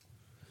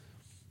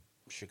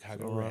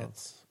 Chicago So,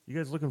 Reds. You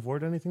guys looking forward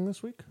to anything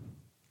this week?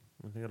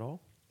 Anything at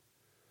all?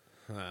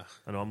 Ah,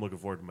 I know I'm looking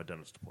forward to my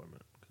dentist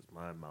appointment because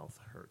my mouth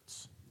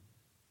hurts.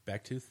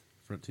 back tooth,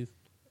 front tooth.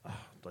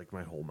 Like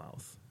my whole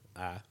mouth.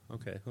 Ah,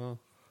 okay. Well,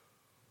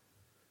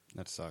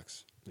 That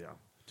sucks. Yeah.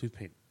 tooth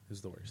pain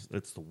is the worst.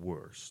 It's the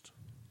worst.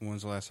 When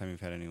was the last time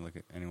you've had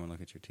anyone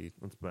look at your teeth?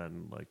 It's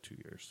been like 2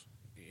 years.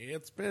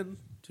 It's been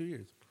 2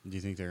 years. Do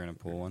you think they're gonna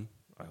pull one?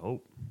 I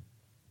hope.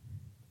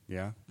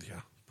 Yeah.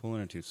 Yeah.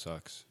 Pulling a tooth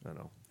sucks. I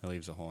know. It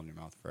leaves a hole in your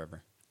mouth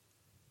forever.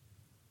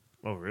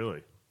 Oh,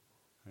 really?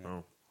 Yeah.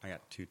 Oh, I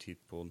got 2 teeth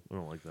pulled. I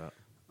don't like that.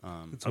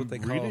 It's I'm what they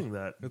reading call.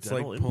 that It's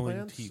dental like pulling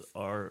implants teeth.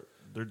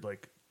 they're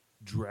like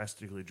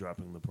drastically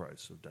dropping the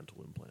price of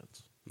dental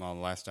implants. Well,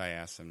 the last I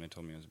asked them, they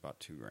told me it was about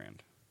 $2,000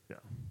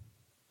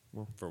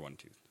 Yeah. for one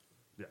tooth.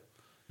 Yeah.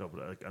 No,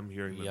 but like, I'm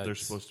hearing that they're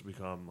Yikes. supposed to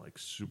become like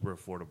super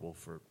affordable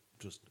for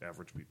just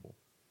average people.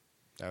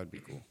 That would be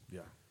cool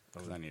Yeah.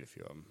 because I need a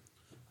few of them.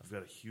 I've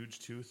got a huge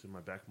tooth in my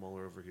back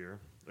molar over here.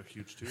 A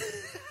huge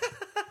tooth.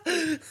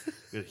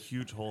 Got a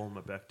huge hole in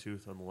my back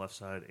tooth on the left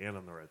side and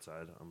on the right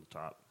side on the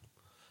top.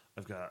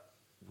 I've got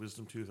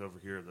wisdom tooth over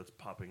here that's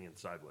popping in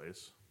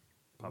sideways,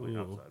 popping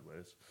out Ooh.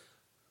 sideways.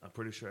 I'm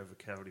pretty sure I have a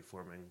cavity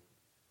forming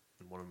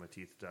in one of my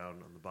teeth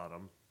down on the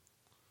bottom.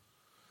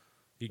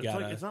 You It's,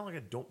 gotta. like, it's not like I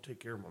don't take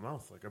care of my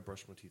mouth. Like I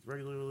brush my teeth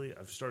regularly.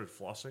 I've started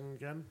flossing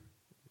again.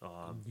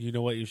 You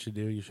know what you should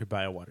do? You should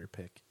buy a water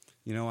pick.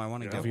 You know, I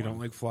want to Yeah. get If you one. don't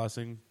like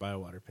flossing, buy a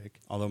water pick.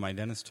 Although my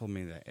dentist told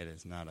me that it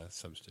is not a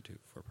substitute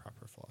for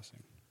proper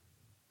flossing.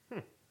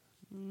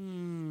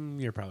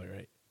 You're probably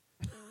right.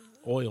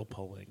 Oil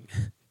pulling.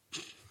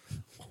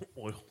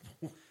 Oil.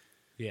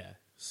 Yeah.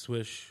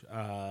 Swish.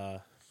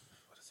 What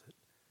is it?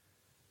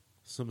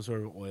 Some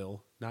sort of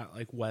oil. Not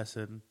like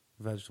Wesson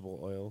vegetable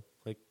oil.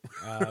 Like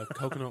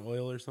coconut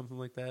oil or something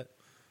like that.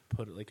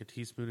 Put it like a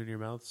teaspoon in your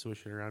mouth.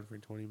 Swish it around for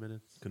 20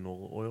 minutes.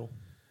 Canola oil.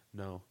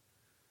 No.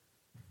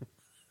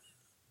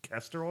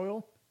 Castor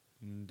oil.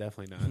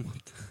 Definitely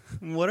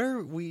not. What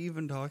are we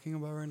even talking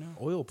about right now?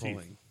 Oil Teeth.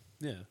 pulling.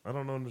 Yeah. I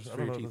don't know. I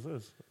don't know what this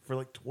is. For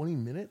like 20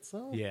 minutes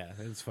though. Yeah,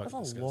 it's fucking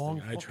That's a disgusting.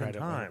 long I tried fucking it.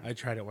 time. I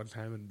tried it one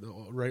time,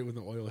 and right when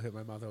the oil hit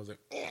my mouth, I was like,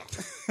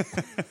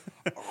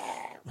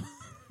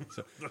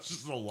 That's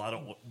just a lot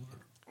of oil.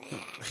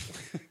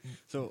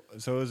 So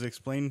it was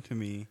explained to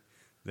me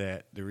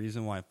that the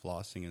reason why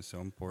flossing is so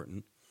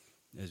important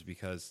is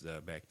because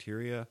the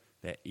bacteria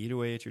that eat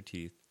away at your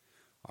teeth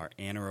are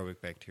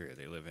anaerobic bacteria.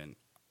 They live in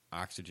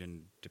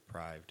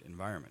oxygen-deprived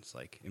environments,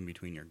 like in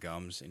between your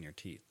gums and your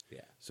teeth. yeah.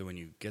 So when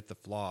you get the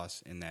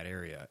floss in that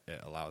area, it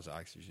allows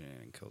oxygen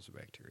in and kills the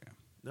bacteria.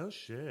 No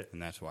shit.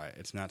 And that's why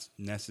it's not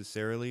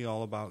necessarily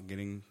all about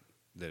getting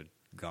the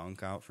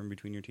gunk out from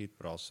between your teeth,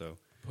 but also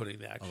Putting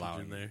the oxygen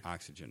allowing in there.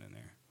 oxygen in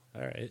there.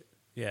 All right.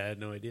 Yeah, I had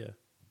no idea.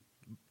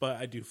 But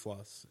I do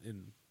floss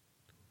in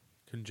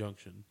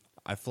conjunction.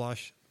 I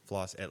floss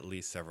at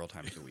least several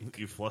times a week.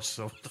 You flush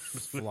so.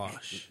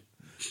 Flosh.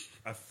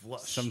 I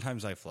flush.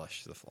 Sometimes I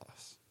flush the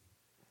floss.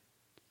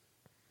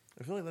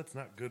 I feel like that's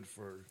not good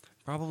for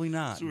Probably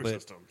not. sewer but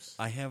systems.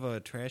 I have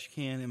a trash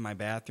can in my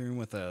bathroom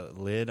with a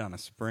lid on a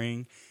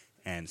spring,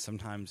 and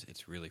sometimes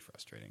it's really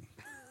frustrating.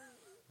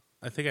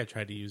 I think I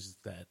tried to use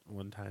that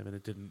one time, and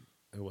it didn't.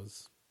 It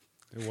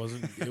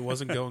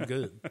wasn't going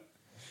good.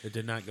 It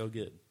did not go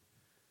good.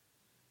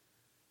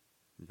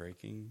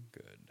 Breaking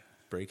good.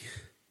 Break.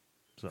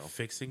 So,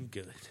 Fixing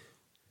good.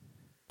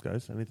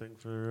 guys, anything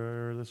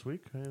for this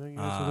week? Anything you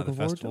guys are The looking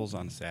forward festival's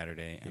on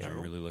Saturday, and Yeah.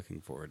 I'm really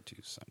looking forward to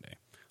Sunday.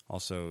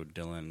 Also,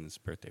 Dylan's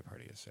birthday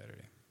party is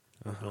Saturday.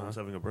 to? Dylan's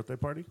having a birthday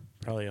party.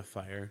 Probably a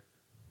fire.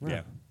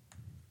 Yeah.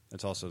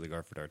 It's also the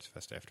Garford Arts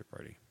Fest after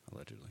party,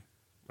 allegedly.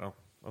 Oh,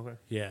 okay.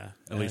 Yeah,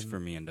 At least and for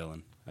me and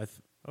Dylan.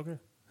 Okay.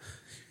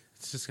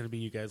 it's just gonna be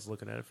you guys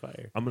looking at a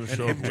fire. I'm gonna and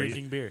show him up late.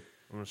 drinking beer.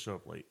 I'm going to show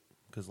up late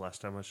because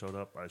last time I showed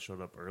up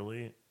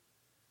early,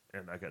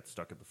 and I got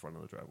stuck at the front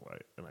of the driveway,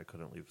 and I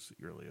couldn't leave as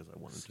early as I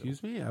wanted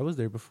Excuse me, I was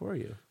there before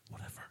you.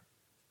 Whatever.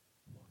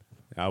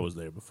 I was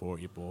there before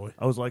you, boy.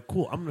 I was like,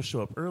 cool, I'm going to show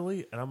up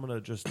early, and I'm going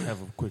to just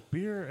have a quick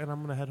beer, and I'm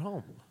going to head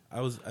home.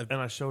 And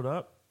I showed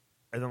up,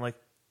 and then like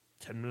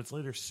 10 minutes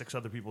later, 6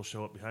 other people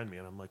show up behind me,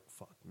 and I'm like,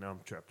 fuck, now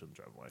I'm trapped in the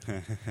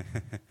driveway.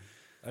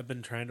 I've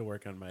been trying to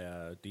work on my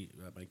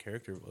my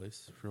character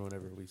voice for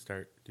whenever we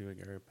start doing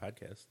our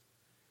podcast.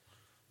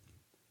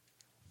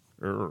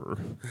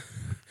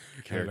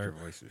 Character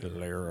voices. The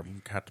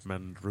Laram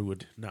Catman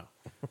Druid. No,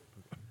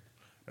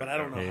 but I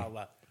don't know how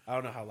loud. I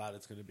don't know how loud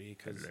it's going to be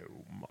because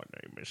Hello, my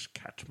name is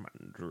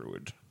Catman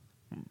Druid.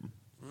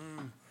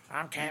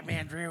 I'm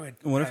Catman Druid.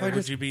 What if I would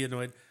just you be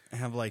annoyed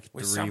have like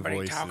with 3 somebody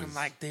voices talking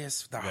like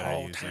this the that I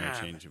whole use time?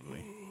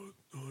 interchangeably?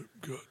 I'm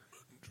Catman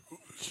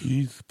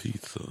Cheese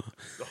pizza.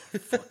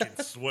 Druid.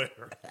 Fucking swear.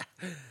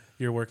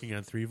 You're working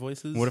on 3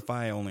 voices. What if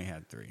I only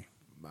had 3?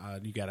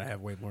 You got to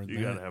have way more than You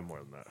that. got to have more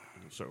than that.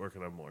 Start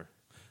working on more.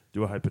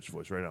 Do a high-pitched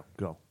voice right now.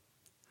 Go.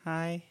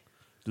 Hi.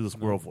 Do the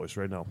squirrel voice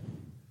right now.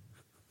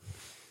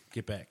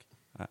 Get back.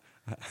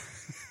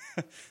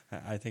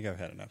 I think I've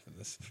had enough of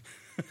this.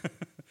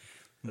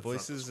 That's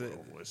Voices. not the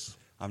squirrel voice.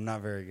 I'm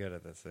not very good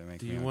at this. They make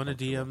Do me you want to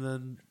uncomfortable.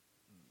 DM then?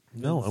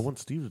 No, I want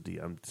Steve to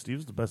DM.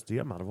 Steve's the best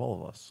DM out of all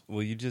of us.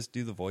 Will you just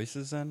do the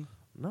voices then?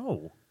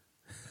 No.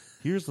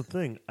 Here's the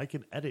thing. I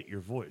can edit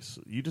your voice.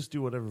 You just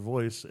do whatever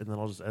voice, and then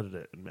I'll just edit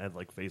it and add,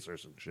 like,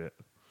 phasers and shit.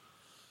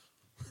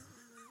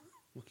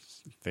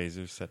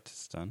 Phaser set to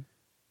stun.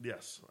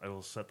 Yes, I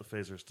will set the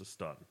phasers to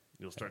stun.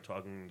 You'll start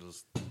talking and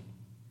just...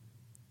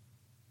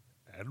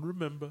 And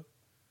remember,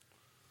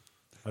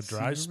 a See, dry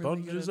you're really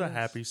sponge good is at a this.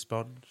 happy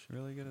sponge.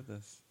 Really good at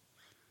this.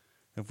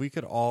 If we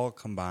could all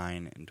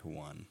combine into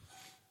one,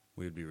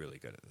 we would be really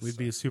good at this. We'd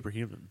be a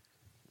superhuman.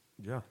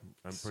 Yeah,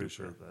 I'm pretty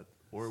sure Super. of that.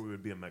 Or we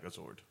would be a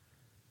Megazord.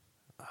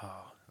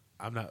 Oh,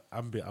 I'm not.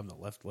 I'm the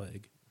left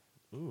leg.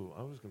 Ooh,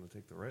 I was going to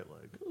take the right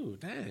leg. Ooh,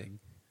 dang!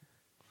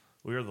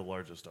 We are the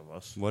largest of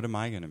us. What am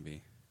I going to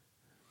be?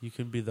 You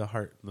can be the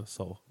heart and the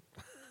soul.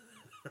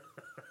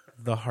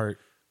 The heart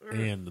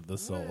and the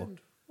soul.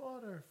 Wind,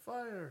 water,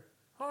 fire,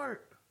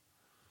 heart.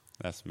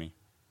 That's me.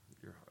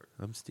 Your heart.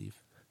 I'm Steve.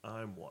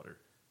 I'm water.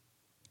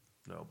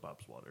 No,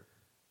 Bob's water.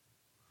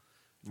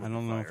 I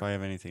don't know if I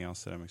have anything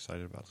else that I'm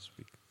excited about this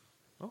week.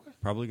 Okay.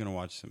 Probably going to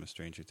watch some of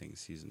Stranger Things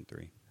season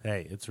 3.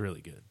 Hey, it's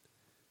really good.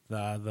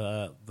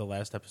 The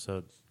last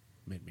episode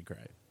made me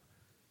cry.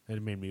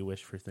 It made me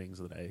wish for things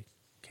that I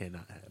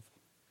cannot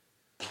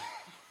have.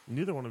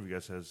 Neither one of you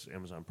guys has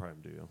Amazon Prime,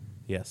 do you?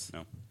 Yes.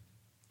 No.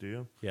 Do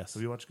you? Yes.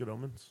 Have you watched Good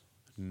Omens?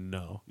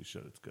 No, You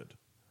should. It's good.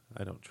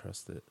 I don't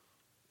trust it.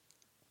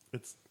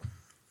 It's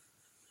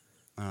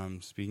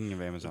Speaking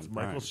of Amazon it's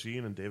Prime, Michael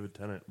Sheen and David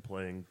Tennant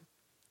playing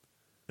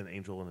an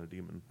angel and a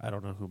demon. I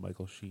don't know who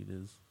Michael Sheen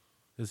is.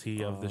 Is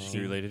he of the is he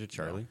Sheen? related to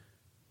Charlie?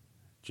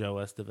 Joe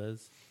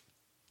Estevez?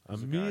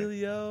 He's a guy.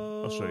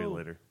 Emilio. I'll show you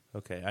later.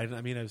 Okay.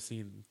 I mean, I've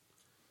seen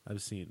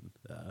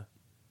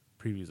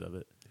previews of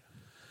it.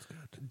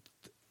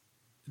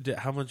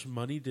 How much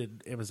money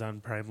did Amazon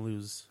Prime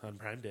lose on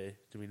Prime Day?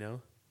 Do we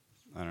know?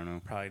 I don't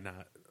know. Probably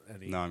not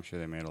any. No, I'm sure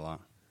they made a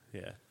lot.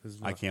 Yeah. 'Cause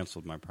I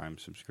canceled my Prime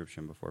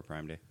subscription before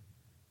Prime Day.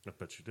 I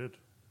bet you did.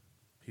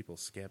 People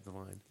scam the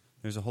line.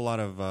 There's a whole lot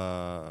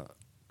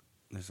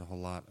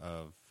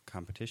of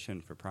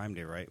competition for Prime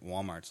Day, right?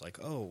 Walmart's like,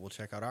 oh, we'll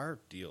check out our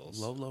deals.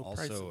 Low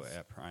also prices.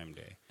 at Prime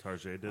Day.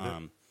 Tarjay did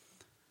it.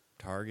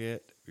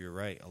 Target, you're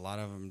right. A lot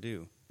of them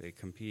do. They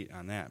compete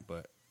on that,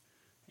 but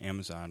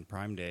Amazon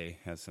Prime Day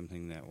has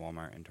something that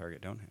Walmart and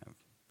Target don't have,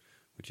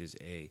 which is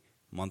a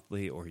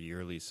monthly or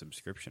yearly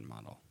subscription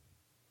model.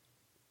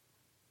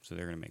 So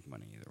they're going to make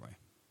money either way.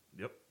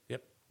 Yep.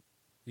 Yep.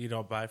 You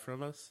don't buy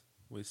from us,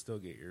 we still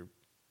get your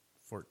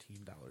 $14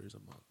 a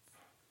month.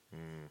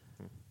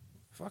 Mm-hmm.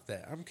 Fuck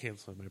that. I'm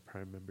canceling my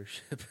Prime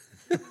membership.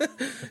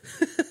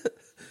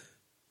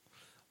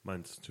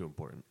 Mine's too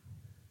important.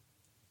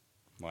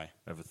 Why?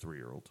 I have a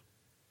 3-year-old.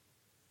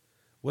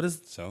 What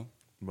is... So?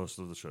 Most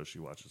of the shows she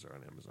watches are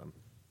on Amazon.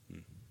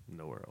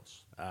 Nowhere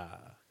else.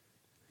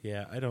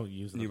 Yeah, I don't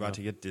use them. You about enough.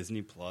 to get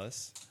Disney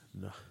Plus?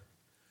 No.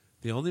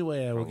 The only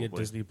way I will get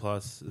Probably. Disney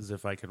Plus is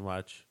if I can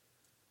watch...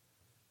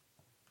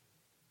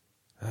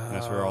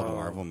 That's where all the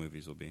Marvel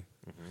movies will be.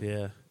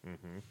 Yeah.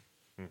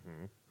 Mm-hmm.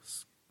 Mm-hmm.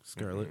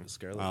 Scarlet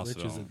I also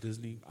Witch is a don't-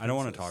 Disney. I don't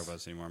want to princess. talk about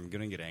this anymore. I'm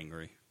going to get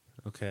angry.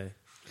 Okay.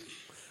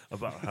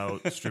 About how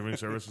streaming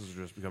services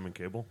are just becoming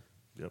cable.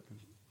 Yep.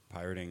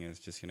 Pirating is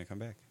just going to come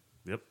back.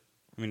 Yep.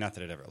 I mean, not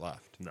that it ever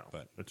left. No,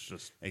 But it's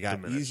just it got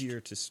diminished. easier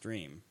to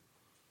stream.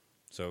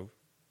 So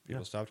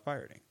people Yeah. stopped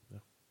pirating. Yeah.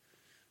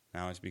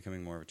 Now it's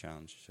becoming more of a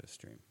challenge to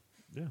stream.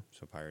 Yeah.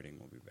 So pirating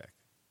will be back.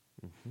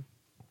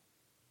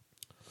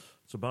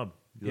 So, Bob,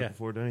 you Yeah. looking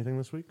forward to anything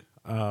this week?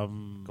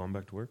 Going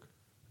back to work?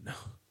 No.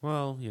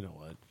 Well, you know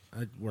what?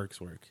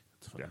 Work's work.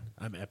 It's fine. Yeah.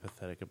 I'm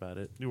apathetic about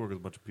it. You work with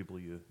a bunch of people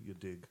you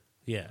dig.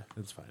 Yeah,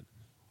 it's fine.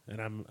 And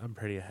I'm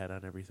pretty ahead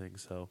on everything,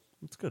 so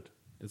It's good.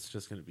 it's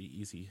just going to be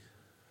easy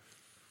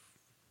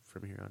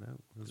from here on out,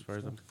 as Good far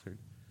as I'm stuff.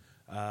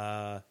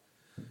 concerned.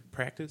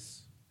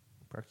 Practice?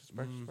 Practice.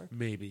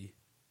 Maybe.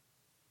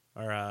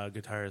 Our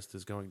guitarist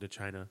is going to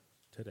China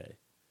today.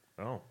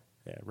 Oh.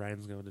 Yeah,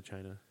 Ryan's going to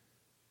China.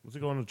 What's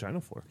he going to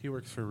China for? He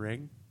works for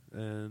Ring,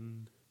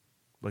 and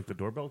Like the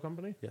doorbell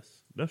company?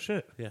 yes, No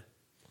shit. yeah,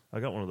 I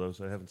got one of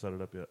those. I haven't set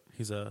it up yet.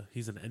 he's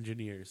an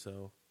engineer.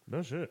 So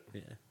No shit.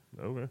 yeah,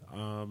 Okay.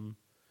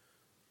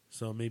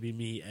 so maybe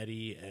me,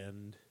 Eddie,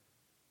 and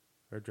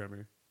our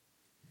drummer,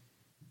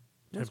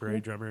 That's temporary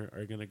cool. drummer,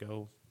 are gonna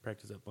go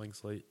practice at Blank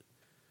Slate.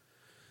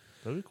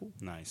 That'd be cool.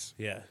 Nice.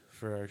 Yeah,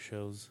 for our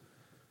shows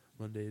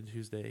Monday and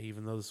Tuesday.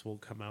 Even though this will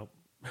come out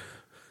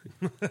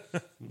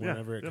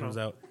whenever it you comes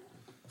know. out.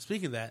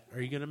 Speaking of that,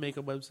 are you gonna make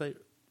a website?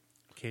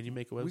 Can you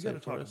make a website? We got to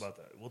for talk us? about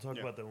that. We'll talk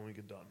Yeah. about that when we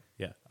get done.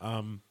 Yeah.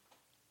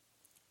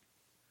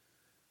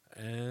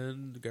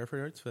 And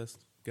Garford Arts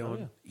Fest.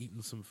 Going, yeah.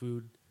 eating some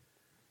food.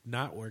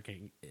 Not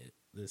working it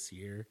this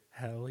year.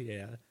 Hell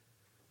yeah.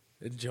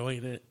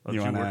 Enjoying it. Oh, You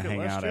did want to work it hang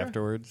last out year?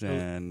 afterwards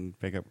and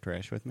pick up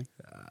trash with me?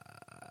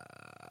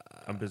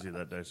 I'm busy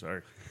that day.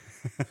 Sorry.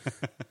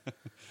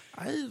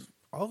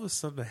 All of a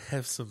sudden I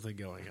have something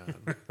going on.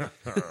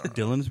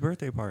 Dylan's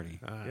birthday party.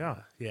 Yeah.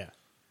 Yeah.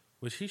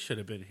 Which he should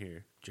have been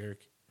here. Jerk.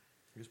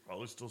 He's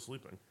probably still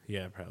sleeping.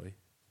 Yeah, probably.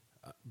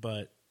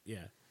 But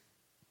yeah.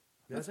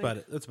 Yeah, That's I think- about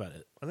it. That's about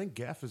it. I think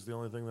Gaff is the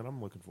only thing that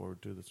I'm looking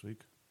forward to this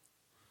week.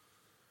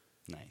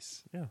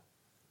 Nice. Yeah.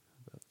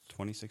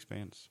 26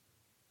 bands.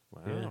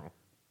 Wow. Yeah.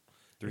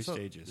 3 So-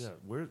 stages.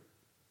 Yeah.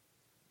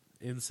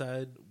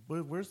 Inside,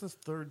 Where's this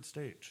third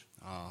stage?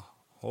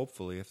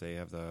 Hopefully, if they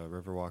have the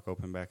Riverwalk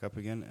open back up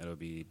again, it'll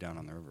be down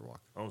on the Riverwalk.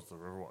 Oh, is the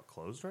Riverwalk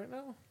closed right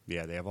now?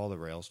 Yeah, they have all the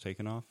rails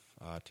taken off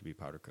to be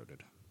powder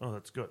coated. Oh,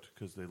 that's good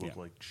because they looked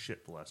Yeah. like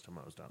shit the last time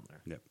I was down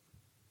there. Yep.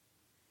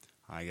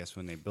 I guess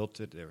when they built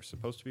it, they were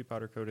supposed to be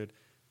powder coated,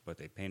 but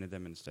they painted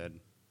them instead.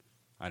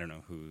 I don't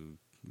know who,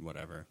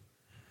 whatever.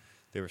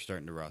 They were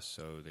starting to rust,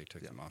 so they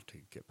took them off to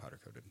get powder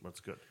coated. That's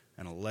good.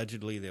 And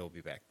allegedly, they will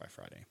be back by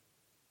Friday.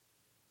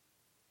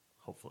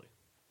 Hopefully.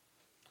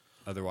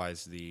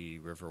 Otherwise, the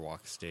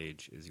Riverwalk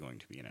stage is going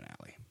to be in an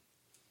alley.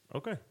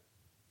 Okay.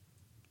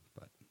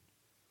 But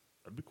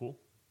That'd be cool.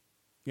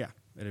 yeah,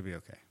 it'll be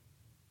okay.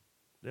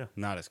 Yeah.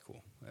 Not as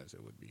cool as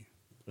it would be.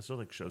 I still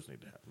think shows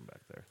need to happen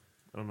back there.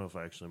 I don't know if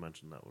I actually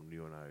mentioned that when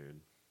you and I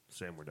and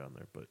Sam were down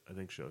there, but I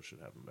think shows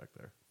should happen back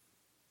there.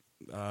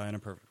 In a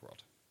perfect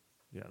world.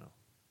 Yeah, no.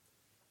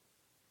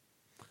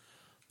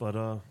 But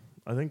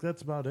I think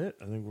that's about it.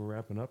 I think we're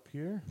wrapping up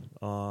here.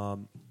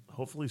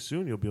 Hopefully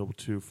soon you'll be able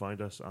to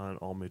find us on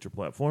all major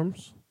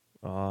platforms.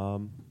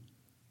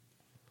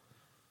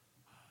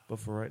 But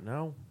for right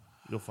now,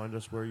 you'll find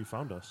us where you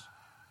found us.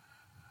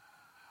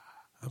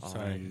 I'm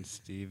sorry. In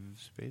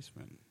Steve's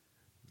basement.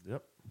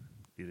 Yep.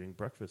 Eating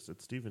breakfast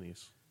at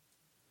Stephenie's.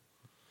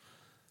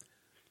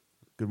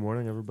 Good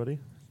morning, everybody.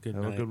 Good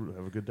have night.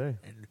 a good day.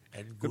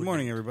 And Good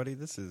morning, everybody.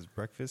 This is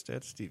Breakfast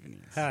at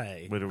Stephenie's.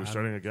 Hi. Wait, are we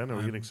starting again? Are we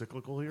I'm- getting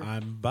cyclical here?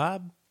 I'm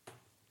Bob.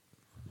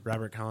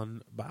 Robert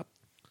Collin Bob.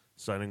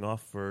 Signing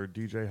off for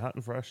DJ Hot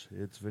and Fresh.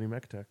 It's Vinny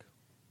McTech.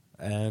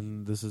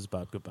 And this is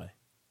Bob. Goodbye.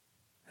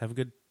 Have a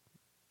good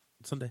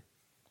Sunday.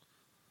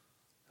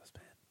 That was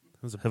bad.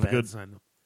 That was a Have a bad good- sign.